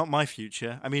future, not my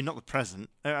future. I mean, not the present.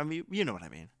 I mean, you know what I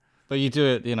mean. But you do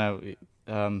it,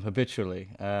 habitually.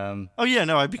 I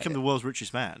become the world's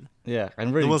richest man. Yeah,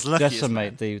 and really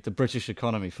decimate the British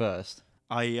economy first.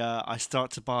 I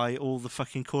start to buy all the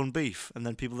fucking corned beef, and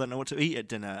then people don't know what to eat at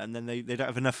dinner, and then they don't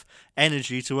have enough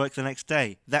energy to work the next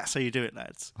day. That's how you do it,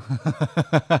 lads.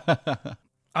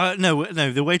 No.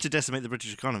 The way to decimate the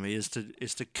British economy is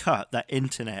to cut that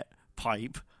internet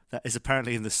pipe that is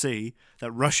apparently in the sea that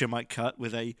Russia might cut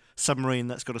with a submarine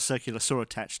that's got a circular saw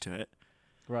attached to it.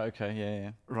 Right. Okay.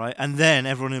 Yeah. Right, and then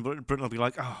everyone in Britain will be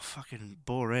like, "Oh, fucking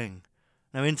boring.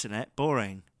 No internet,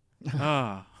 boring.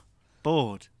 Ah,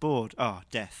 bored. Ah,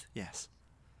 death. Yes."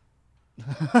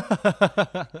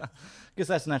 Because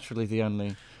that's naturally the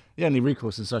only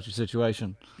recourse in such a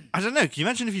situation. I don't know. Can you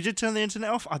imagine if you did turn the internet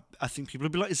off? I think people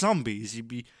would be like zombies. You'd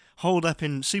be holed up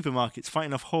in supermarkets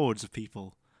fighting off hordes of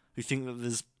people who think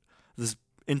that there's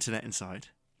internet inside.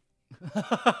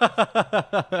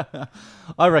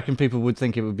 I reckon people would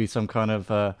think it would be some kind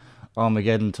of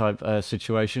Armageddon type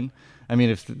situation. I mean,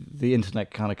 if the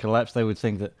internet kind of collapsed, they would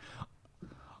think that.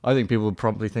 I think people would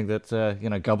probably think that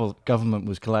government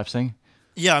was collapsing.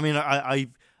 Yeah, I mean, I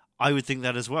would think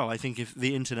that as well. I think if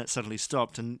the internet suddenly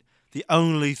stopped and the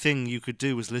only thing you could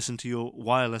do was listen to your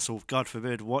wireless or, God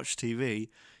forbid, watch TV,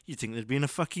 you'd think there'd been a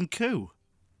fucking coup.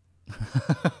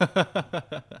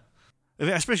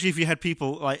 Especially if you had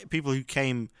people who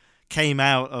came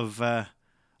out of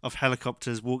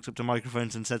helicopters, walked up to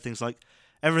microphones and said things like,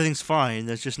 "Everything's fine,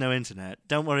 there's just no internet.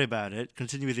 Don't worry about it.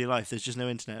 Continue with your life, there's just no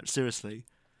internet. Seriously."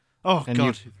 Oh, and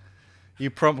God. You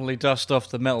promptly dust off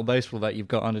the metal baseball that you've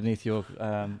got underneath your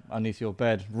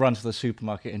bed, run to the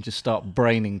supermarket, and just start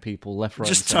braining people left, right,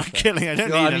 Just and start killing. I don't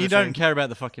need anything. You don't care about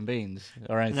the fucking beans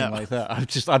or anything like that.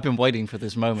 I've been waiting for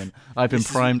this moment. I've been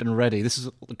primed and ready. This is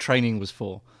what the training was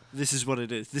for. This is what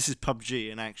it is. This is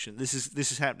PUBG in action. This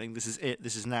is happening. This is it.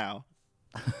 This is now.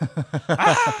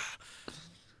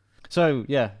 So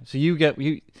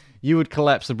you would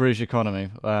collapse the British economy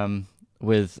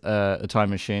with a time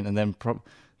machine, and then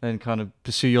kind of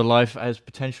pursue your life as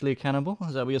potentially a cannibal.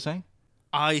 Is that what you're saying?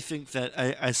 I think that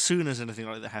as soon as anything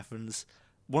like that happens,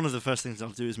 one of the first things I'll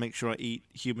do is make sure I eat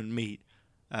human meat,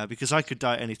 because I could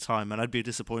die at any time, and I'd be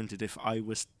disappointed if I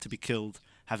was to be killed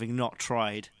having not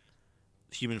tried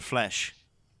human flesh.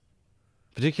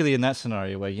 Particularly in that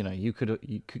scenario where you could.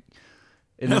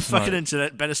 The fucking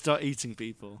internet better start eating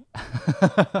people.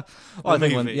 I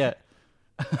think yeah.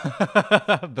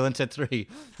 Bill and Ted 3.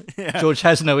 Yeah. George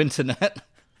has no internet.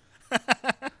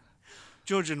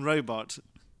 George and Robot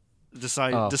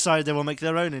decide they will make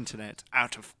their own internet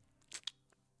out of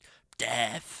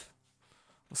death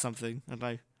or something. And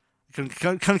I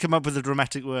can't come up with a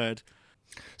dramatic word.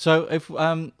 So if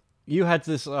you had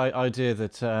this idea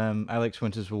that Alex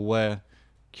Winters will wear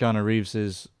Keanu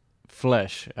Reeves's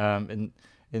flesh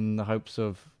in the hopes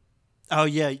of... Oh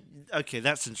yeah, okay,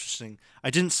 that's interesting. I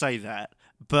didn't say that,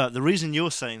 but the reason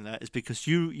you're saying that is because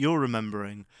you're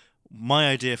remembering my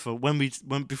idea for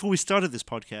before we started this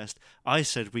podcast. I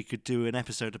said we could do an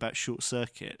episode about Short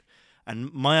Circuit,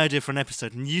 and my idea for an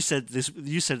episode, and you said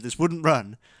this wouldn't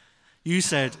run. You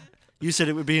said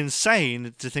it would be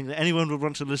insane to think that anyone would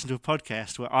want to listen to a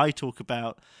podcast where I talk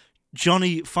about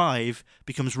Johnny 5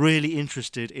 becomes really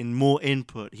interested in more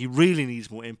input. He really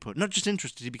needs more input. Not just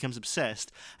interested, he becomes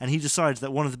obsessed. And he decides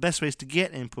that one of the best ways to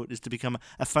get input is to become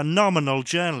a phenomenal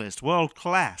journalist,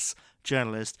 world-class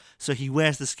journalist. So he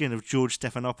wears the skin of George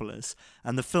Stephanopoulos.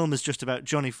 And the film is just about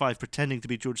Johnny 5 pretending to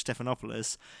be George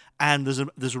Stephanopoulos. And there's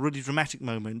a really dramatic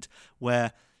moment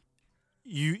where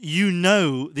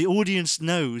the audience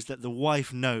knows that the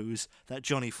wife knows that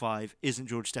Johnny 5 isn't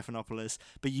George Stephanopoulos,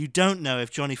 but you don't know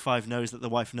if Johnny 5 knows that the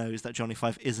wife knows that Johnny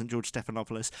 5 isn't George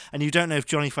Stephanopoulos, and you don't know if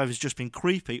Johnny 5 has just been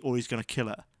creepy or he's going to kill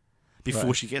her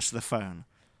before she gets to the phone.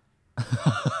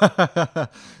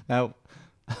 Now,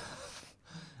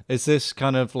 is this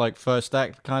kind of like first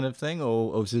act kind of thing,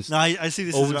 or is this... No, I see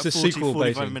this as about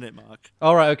 40-45 minute mark.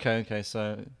 Oh, right, okay,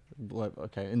 so, right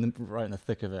in the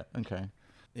thick of it, okay.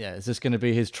 Yeah, is this going to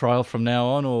be his trial from now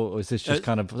on, or is this just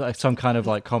kind of some kind of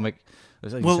like comic? You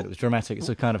said it was dramatic. It's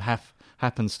a kind of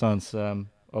happenstance of.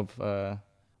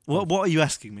 What are you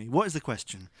asking me? What is the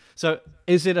question? So,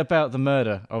 is it about the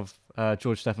murder of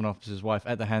George Stephanopoulos' wife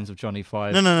at the hands of Johnny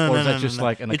 5? No. Or is that just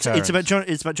like an occurrence?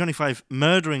 It's about Johnny 5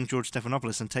 murdering George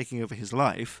Stephanopoulos and taking over his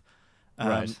life.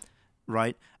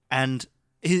 Right. And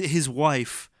his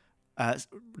wife.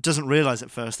 Doesn't realise at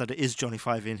first that it is Johnny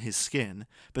 5 in his skin,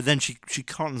 but then she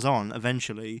cottons on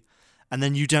eventually, and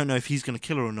then you don't know if he's going to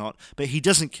kill her or not. But he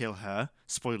doesn't kill her.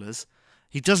 Spoilers.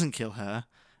 He doesn't kill her.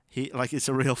 It's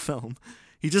a real film.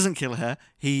 He doesn't kill her.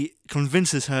 He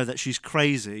convinces her that she's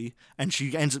crazy, and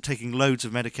she ends up taking loads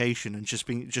of medication and just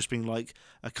being like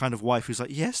a kind of wife who's like,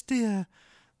 yes, dear.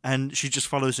 And she just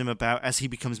follows him about as he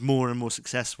becomes more and more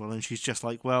successful, and she's just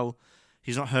like, well,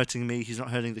 he's not hurting me. He's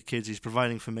not hurting the kids. He's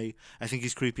providing for me. I think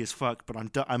he's creepy as fuck, but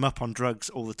I'm up on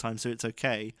drugs all the time, so it's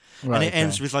okay. Right, and it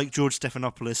ends with like George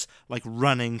Stephanopoulos like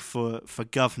running for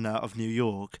governor of New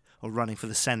York, or running for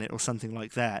the Senate or something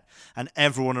like that. And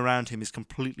everyone around him is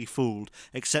completely fooled,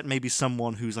 except maybe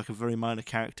someone who's like a very minor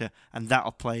character, and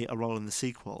that'll play a role in the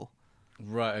sequel.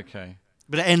 Right. Okay.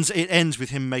 But it ends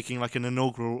with him making like an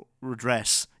inaugural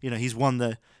address. He's won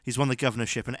the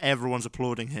governorship, and everyone's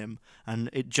applauding him. And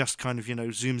it just kind of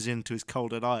zooms into his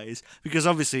cold-eyed eyes, because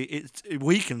obviously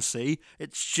we can see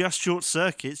it's just Short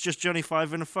Circuit. It's just Johnny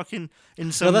 5 in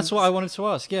some. No, that's what I wanted to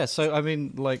ask. Yeah. So I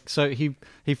mean,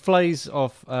 he flays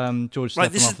off George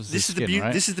Stephanopoulos' skin,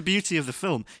 right? This is the beauty of the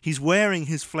film. He's wearing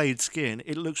his flayed skin.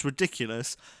 It looks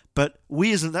ridiculous. But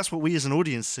that's what we as an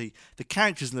audience see. The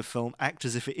characters in the film act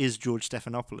as if it is George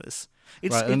Stephanopoulos.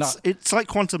 It's like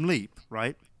Quantum Leap,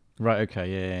 right? Right. Okay.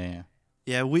 Yeah.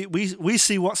 Yeah. We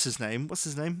see what's his name?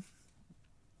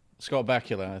 Scott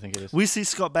Bakula, I think it is. We see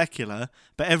Scott Bakula,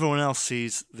 but everyone else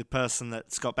sees the person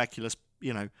that Scott Bakula's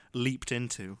leaped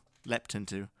into.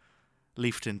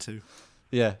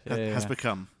 Yeah. Has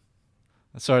become.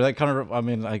 Sorry, that kind of. I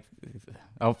mean, like,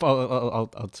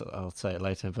 I'll say it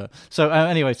later. But so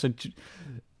anyway, so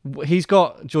he's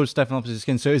got George Stephanopoulos'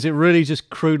 skin. So is it really just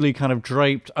crudely kind of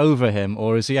draped over him,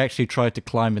 or has he actually tried to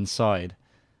climb inside?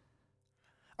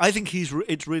 I think it's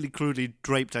really crudely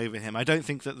draped over him. I don't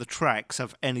think that the tracks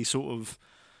have any sort of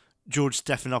George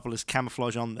Stephanopoulos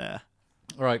camouflage on there.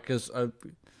 All right, because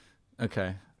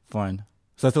okay, fine.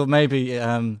 So I thought maybe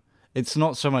it's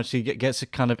not so much he gets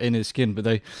it kind of in his skin, but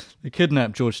they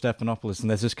kidnap George Stephanopoulos, and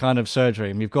there's this kind of surgery,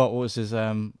 and we've got what was his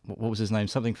name?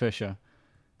 Something Fisher.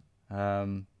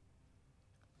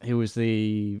 He was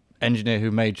the engineer who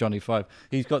made Johnny Five.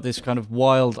 He's got this kind of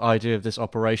wild idea of this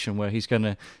operation where he's going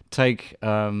to take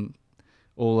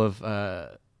all of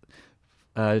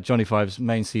Johnny Five's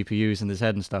main CPUs in his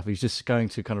head and stuff. He's just going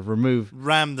to kind of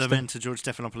ram them into George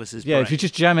Stephanopoulos' yeah, brain. if you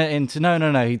just jam it into no,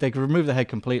 they can remove the head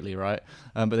completely, right?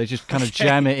 But they just kind of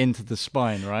jam it into the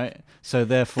spine, right? So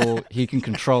therefore he can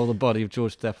control the body of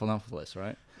George Stephanopoulos,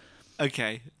 right?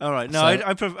 Okay, all right. No,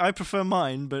 so, I prefer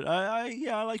mine, but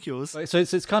I like yours. So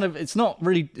it's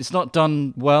not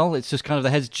done well. It's just kind of the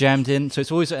head's jammed in, so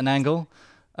it's always at an angle.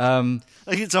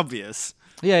 Like it's obvious.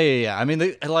 Yeah. I mean,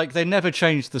 they never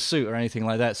changed the suit or anything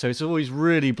like that, so it's always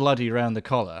really bloody around the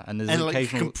collar, and there's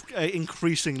occasional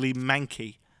increasingly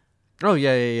manky. Oh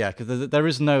yeah. Because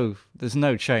there's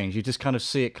no change. You just kind of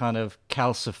see it kind of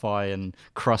calcify and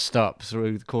crust up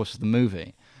through the course of the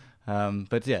movie.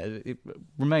 But yeah, it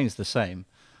remains the same.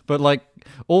 But like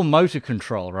all motor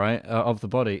control, right, of the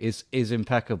body is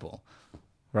impeccable,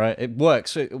 right? It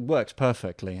works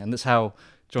perfectly, and that's how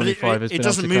Johnny Five has been able to.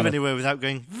 It doesn't move anywhere without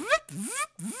going.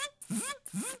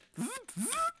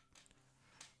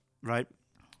 Right,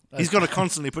 he's got to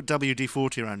constantly put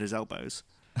WD-40 around his elbows.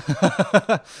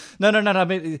 No. I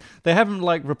mean, they haven't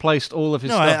like replaced all of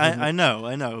his stuff. I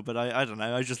know, but I don't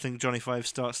know. I just think Johnny Five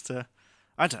starts to.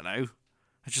 I don't know.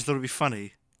 I just thought it'd be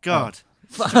funny. God.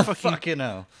 Fucking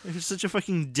hell. It was such a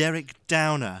fucking Derek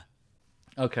Downer.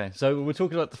 Okay, so we're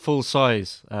talking about the full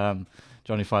size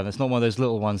Johnny Five. That's not one of those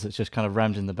little ones that's just kind of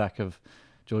rammed in the back of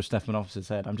George Stephanopoulos'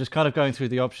 head. I'm just kind of going through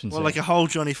the options. Well, here. like a whole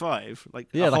Johnny Five?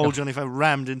 Johnny Five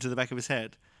rammed into the back of his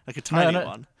head? Like a tiny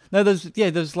one? No,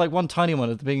 there's like one tiny one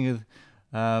at the beginning of,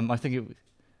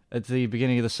 at the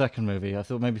beginning of the second movie. I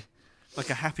thought maybe... Like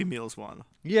a Happy Meals one.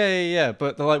 Yeah.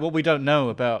 But like what we don't know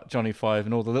about Johnny Five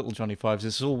and all the little Johnny Fives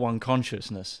is all one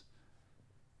consciousness.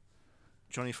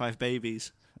 Johnny Five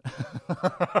babies.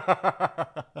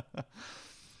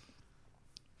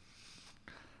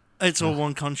 It's all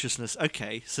one consciousness.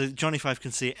 Okay, so Johnny Five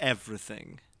can see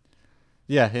everything.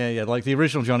 Yeah. Like the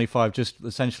original Johnny Five just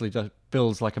essentially just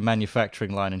builds like a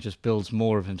manufacturing line and just builds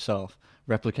more of himself.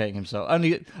 Replicating himself,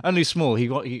 only small.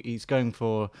 He's going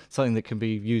for something that can be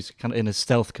used kind of in a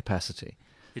stealth capacity.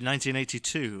 In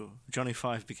 1982, Johnny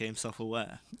Five became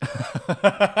self-aware.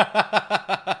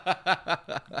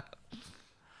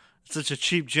 Such a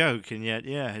cheap joke, and yet,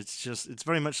 yeah, it's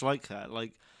very much like that.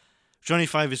 Like Johnny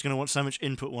Five is going to want so much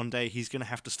input one day, he's going to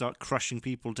have to start crushing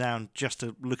people down just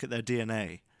to look at their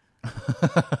DNA.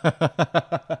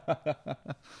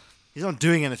 He's not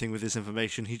doing anything with this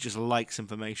information. He just likes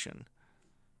information.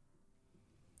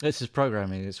 It's his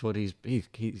programming. It's what he's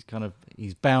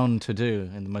bound to do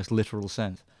in the most literal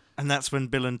sense. And that's when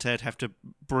Bill and Ted have to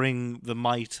bring the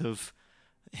might of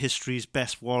history's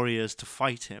best warriors to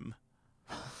fight him.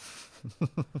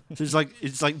 So it's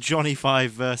like Johnny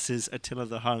Five versus Attila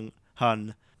the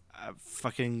Hun,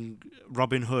 fucking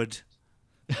Robin Hood,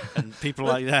 and people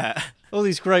like that. All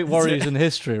these great warriors in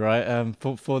history, right?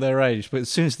 For their age, but as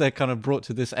soon as they're kind of brought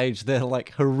to this age, they're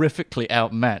like horrifically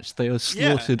outmatched. They are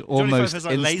slaughtered almost Johnny Five has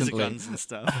like instantly. laser guns and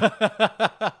stuff.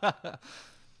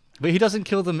 But he doesn't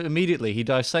kill them immediately. He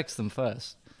dissects them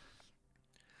first.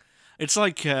 It's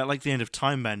like the end of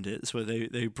Time Bandits, where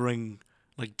they bring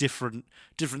like different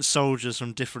soldiers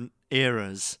from different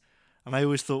eras, and I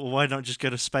always thought, well, why not just go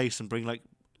to space and bring like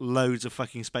loads of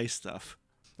fucking space stuff?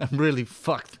 And really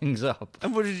fuck things up.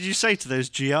 And what did you say to those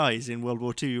GIs in World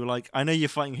War II? You were like, I know you're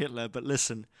fighting Hitler, but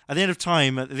listen, at the end of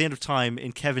time,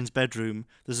 in Kevin's bedroom,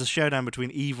 there's a showdown between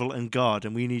evil and God,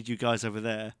 and we need you guys over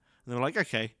there. And they were like,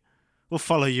 okay, we'll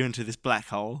follow you into this black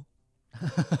hole.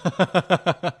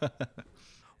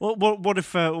 What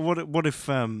if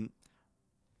the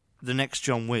next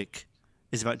John Wick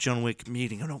is about John Wick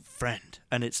meeting an old friend,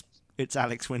 and it's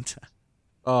Alex Winter?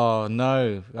 Oh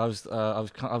no, I was.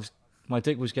 My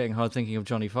dick was getting hard thinking of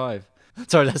Johnny Five.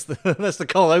 Sorry, that's the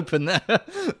cold open there.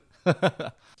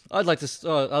 I'd like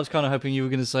to. I was kind of hoping you were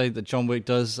going to say that John Wick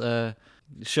does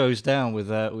shows down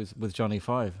with Johnny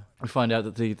Five. We find out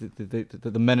that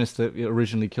the menace that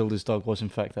originally killed his dog was in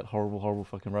fact that horrible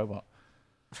fucking robot.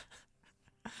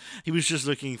 He was just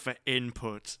looking for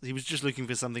input. He was just looking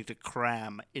for something to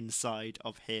cram inside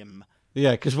of him.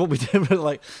 Yeah, because what we did was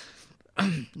like.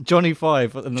 Johnny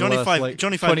Five is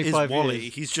Wally.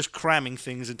 He's just cramming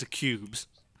things into cubes.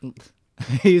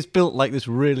 He's built like this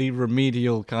really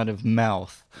remedial kind of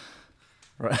mouth.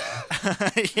 Right.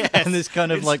 Yes, and this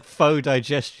kind of like faux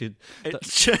digestion.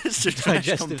 It's just a trash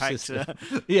digestive compactor.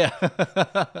 system.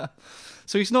 Yeah.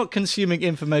 So he's not consuming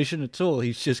information at all.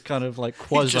 He's just kind of like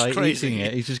quasi-eating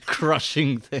it. He's just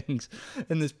crushing things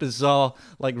in this bizarre,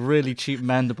 like really cheap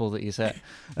mandible that he's at.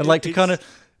 And like to kind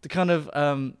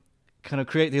of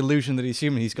create the illusion that he's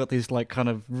human, he's got these like kind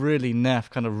of really naff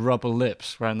kind of rubber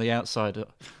lips around the outside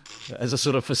as a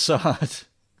sort of facade.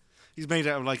 He's made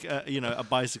out of like a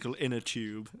bicycle inner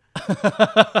tube.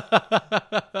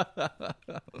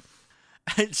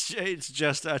 It's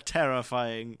just a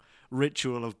terrifying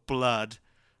ritual of blood,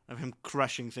 of him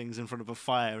crushing things in front of a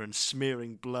fire and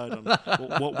smearing blood on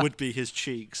what would be his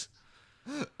cheeks.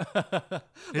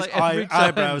 His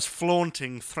eyebrows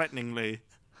flaunting threateningly.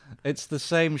 It's the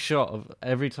same shot of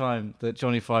every time that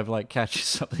Johnny Five like catches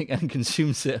something and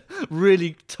consumes it.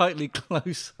 Really tightly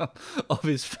close up of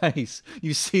his face,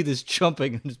 you see this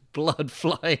chomping and just blood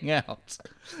flying out.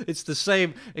 It's the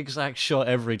same exact shot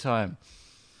every time.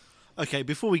 Okay,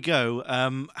 before we go,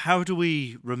 how do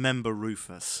we remember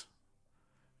Rufus?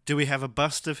 Do we have a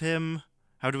bust of him?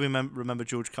 How do we remember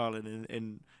George Carlin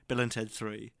in Bill and Ted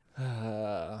 3?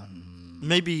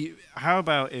 Maybe. How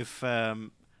about if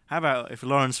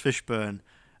Lawrence Fishburne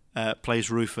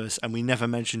plays Rufus and we never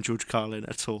mention George Carlin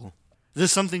at all?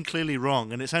 There's something clearly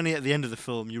wrong, and it's only at the end of the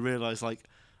film you realise, like,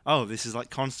 oh, this is like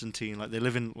Constantine. Like, they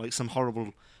live in like some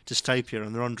horrible dystopia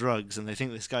and they're on drugs and they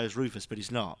think this guy is Rufus, but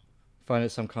he's not. Find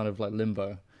it some kind of like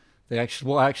limbo.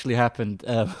 What actually happened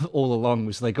all along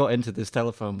was they got into this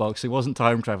telephone box. It wasn't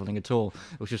time traveling at all.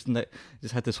 It was just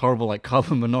had this horrible like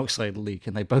carbon monoxide leak,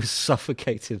 and they both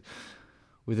suffocated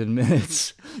within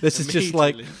minutes. This is just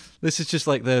like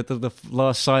the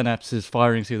last synapses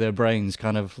firing through their brains,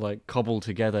 kind of like cobbled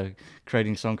together,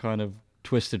 creating some kind of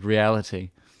twisted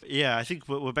reality. Yeah, I think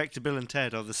we're back to Bill and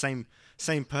Ted, are the same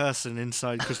person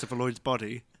inside Christopher Lloyd's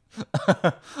body.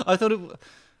 I thought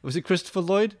was it Christopher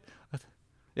Lloyd?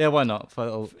 Yeah, why not?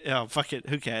 Yeah, fuck it.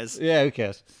 Who cares? Yeah, who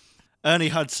cares? Ernie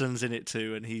Hudson's in it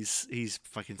too, and he's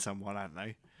fucking someone, I don't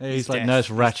know. Yeah, he's like deaf. Nurse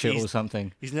Ratched or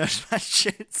something. He's Nurse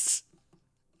Ratched.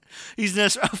 He's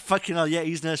Nurse. Oh fucking hell! Yeah,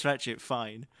 he's Nurse Ratched.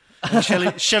 Fine.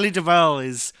 And Shelley Duvall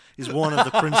is one of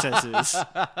the princesses.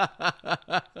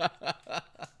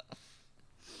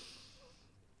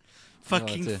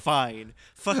 Fucking fine.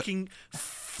 Fucking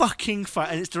fine.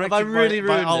 And it's directed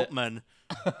by Altman.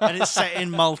 And it's set in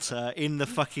Malta, in the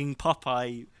fucking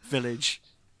Popeye village.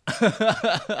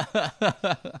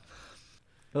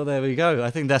 Well, there we go. I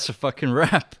think that's a fucking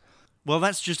wrap. Well,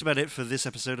 that's just about it for this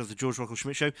episode of the George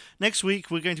Rockall-Schmidt Show. Next week,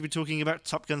 we're going to be talking about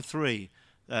Top Gun 3.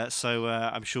 So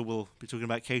I'm sure we'll be talking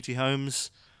about Katie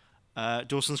Holmes,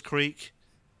 Dawson's Creek,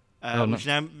 which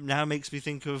now makes me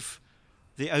think of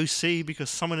the OC, because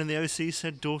someone in the OC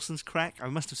said Dawson's Crack. I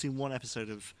must have seen one episode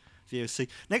of the OC.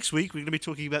 Next week, we're going to be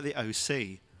talking about the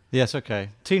OC. Yes, okay.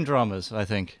 Teen dramas, I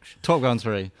think. Top Gun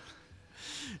 3.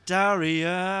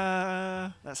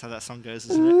 Daria. That's how that song goes,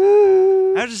 isn't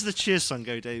it? How does the Cheers song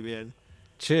go, Damien?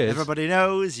 Cheers. Everybody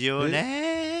knows your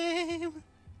name.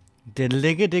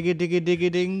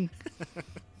 Diddle-digga-digga-digga-digga-ding.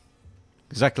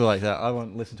 Exactly like that. I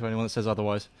won't listen to anyone that says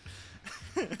otherwise.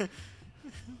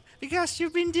 Because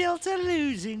you've been dealt a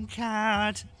losing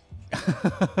card.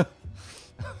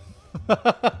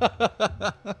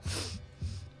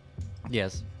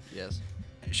 Yes.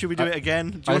 Should we do it again?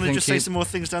 Do you want to just say some more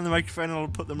things down the microphone and I'll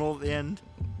put them all at the end?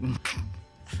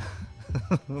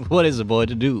 What is a boy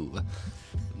to do?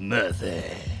 Murphy.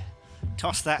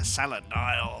 Toss that salad,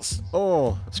 Niles.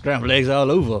 Oh, scrambled eggs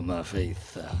all over my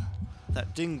face.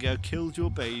 That dingo killed your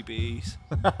babies.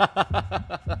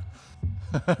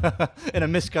 In a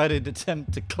misguided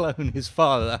attempt to clone his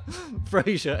father,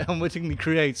 Frasier unwittingly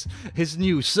creates his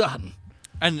new son.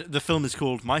 And the film is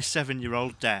called My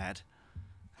 7-Year-Old Dad.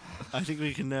 I think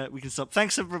we can stop.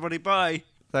 Thanks, everybody. Bye.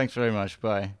 Thanks very much.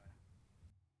 Bye.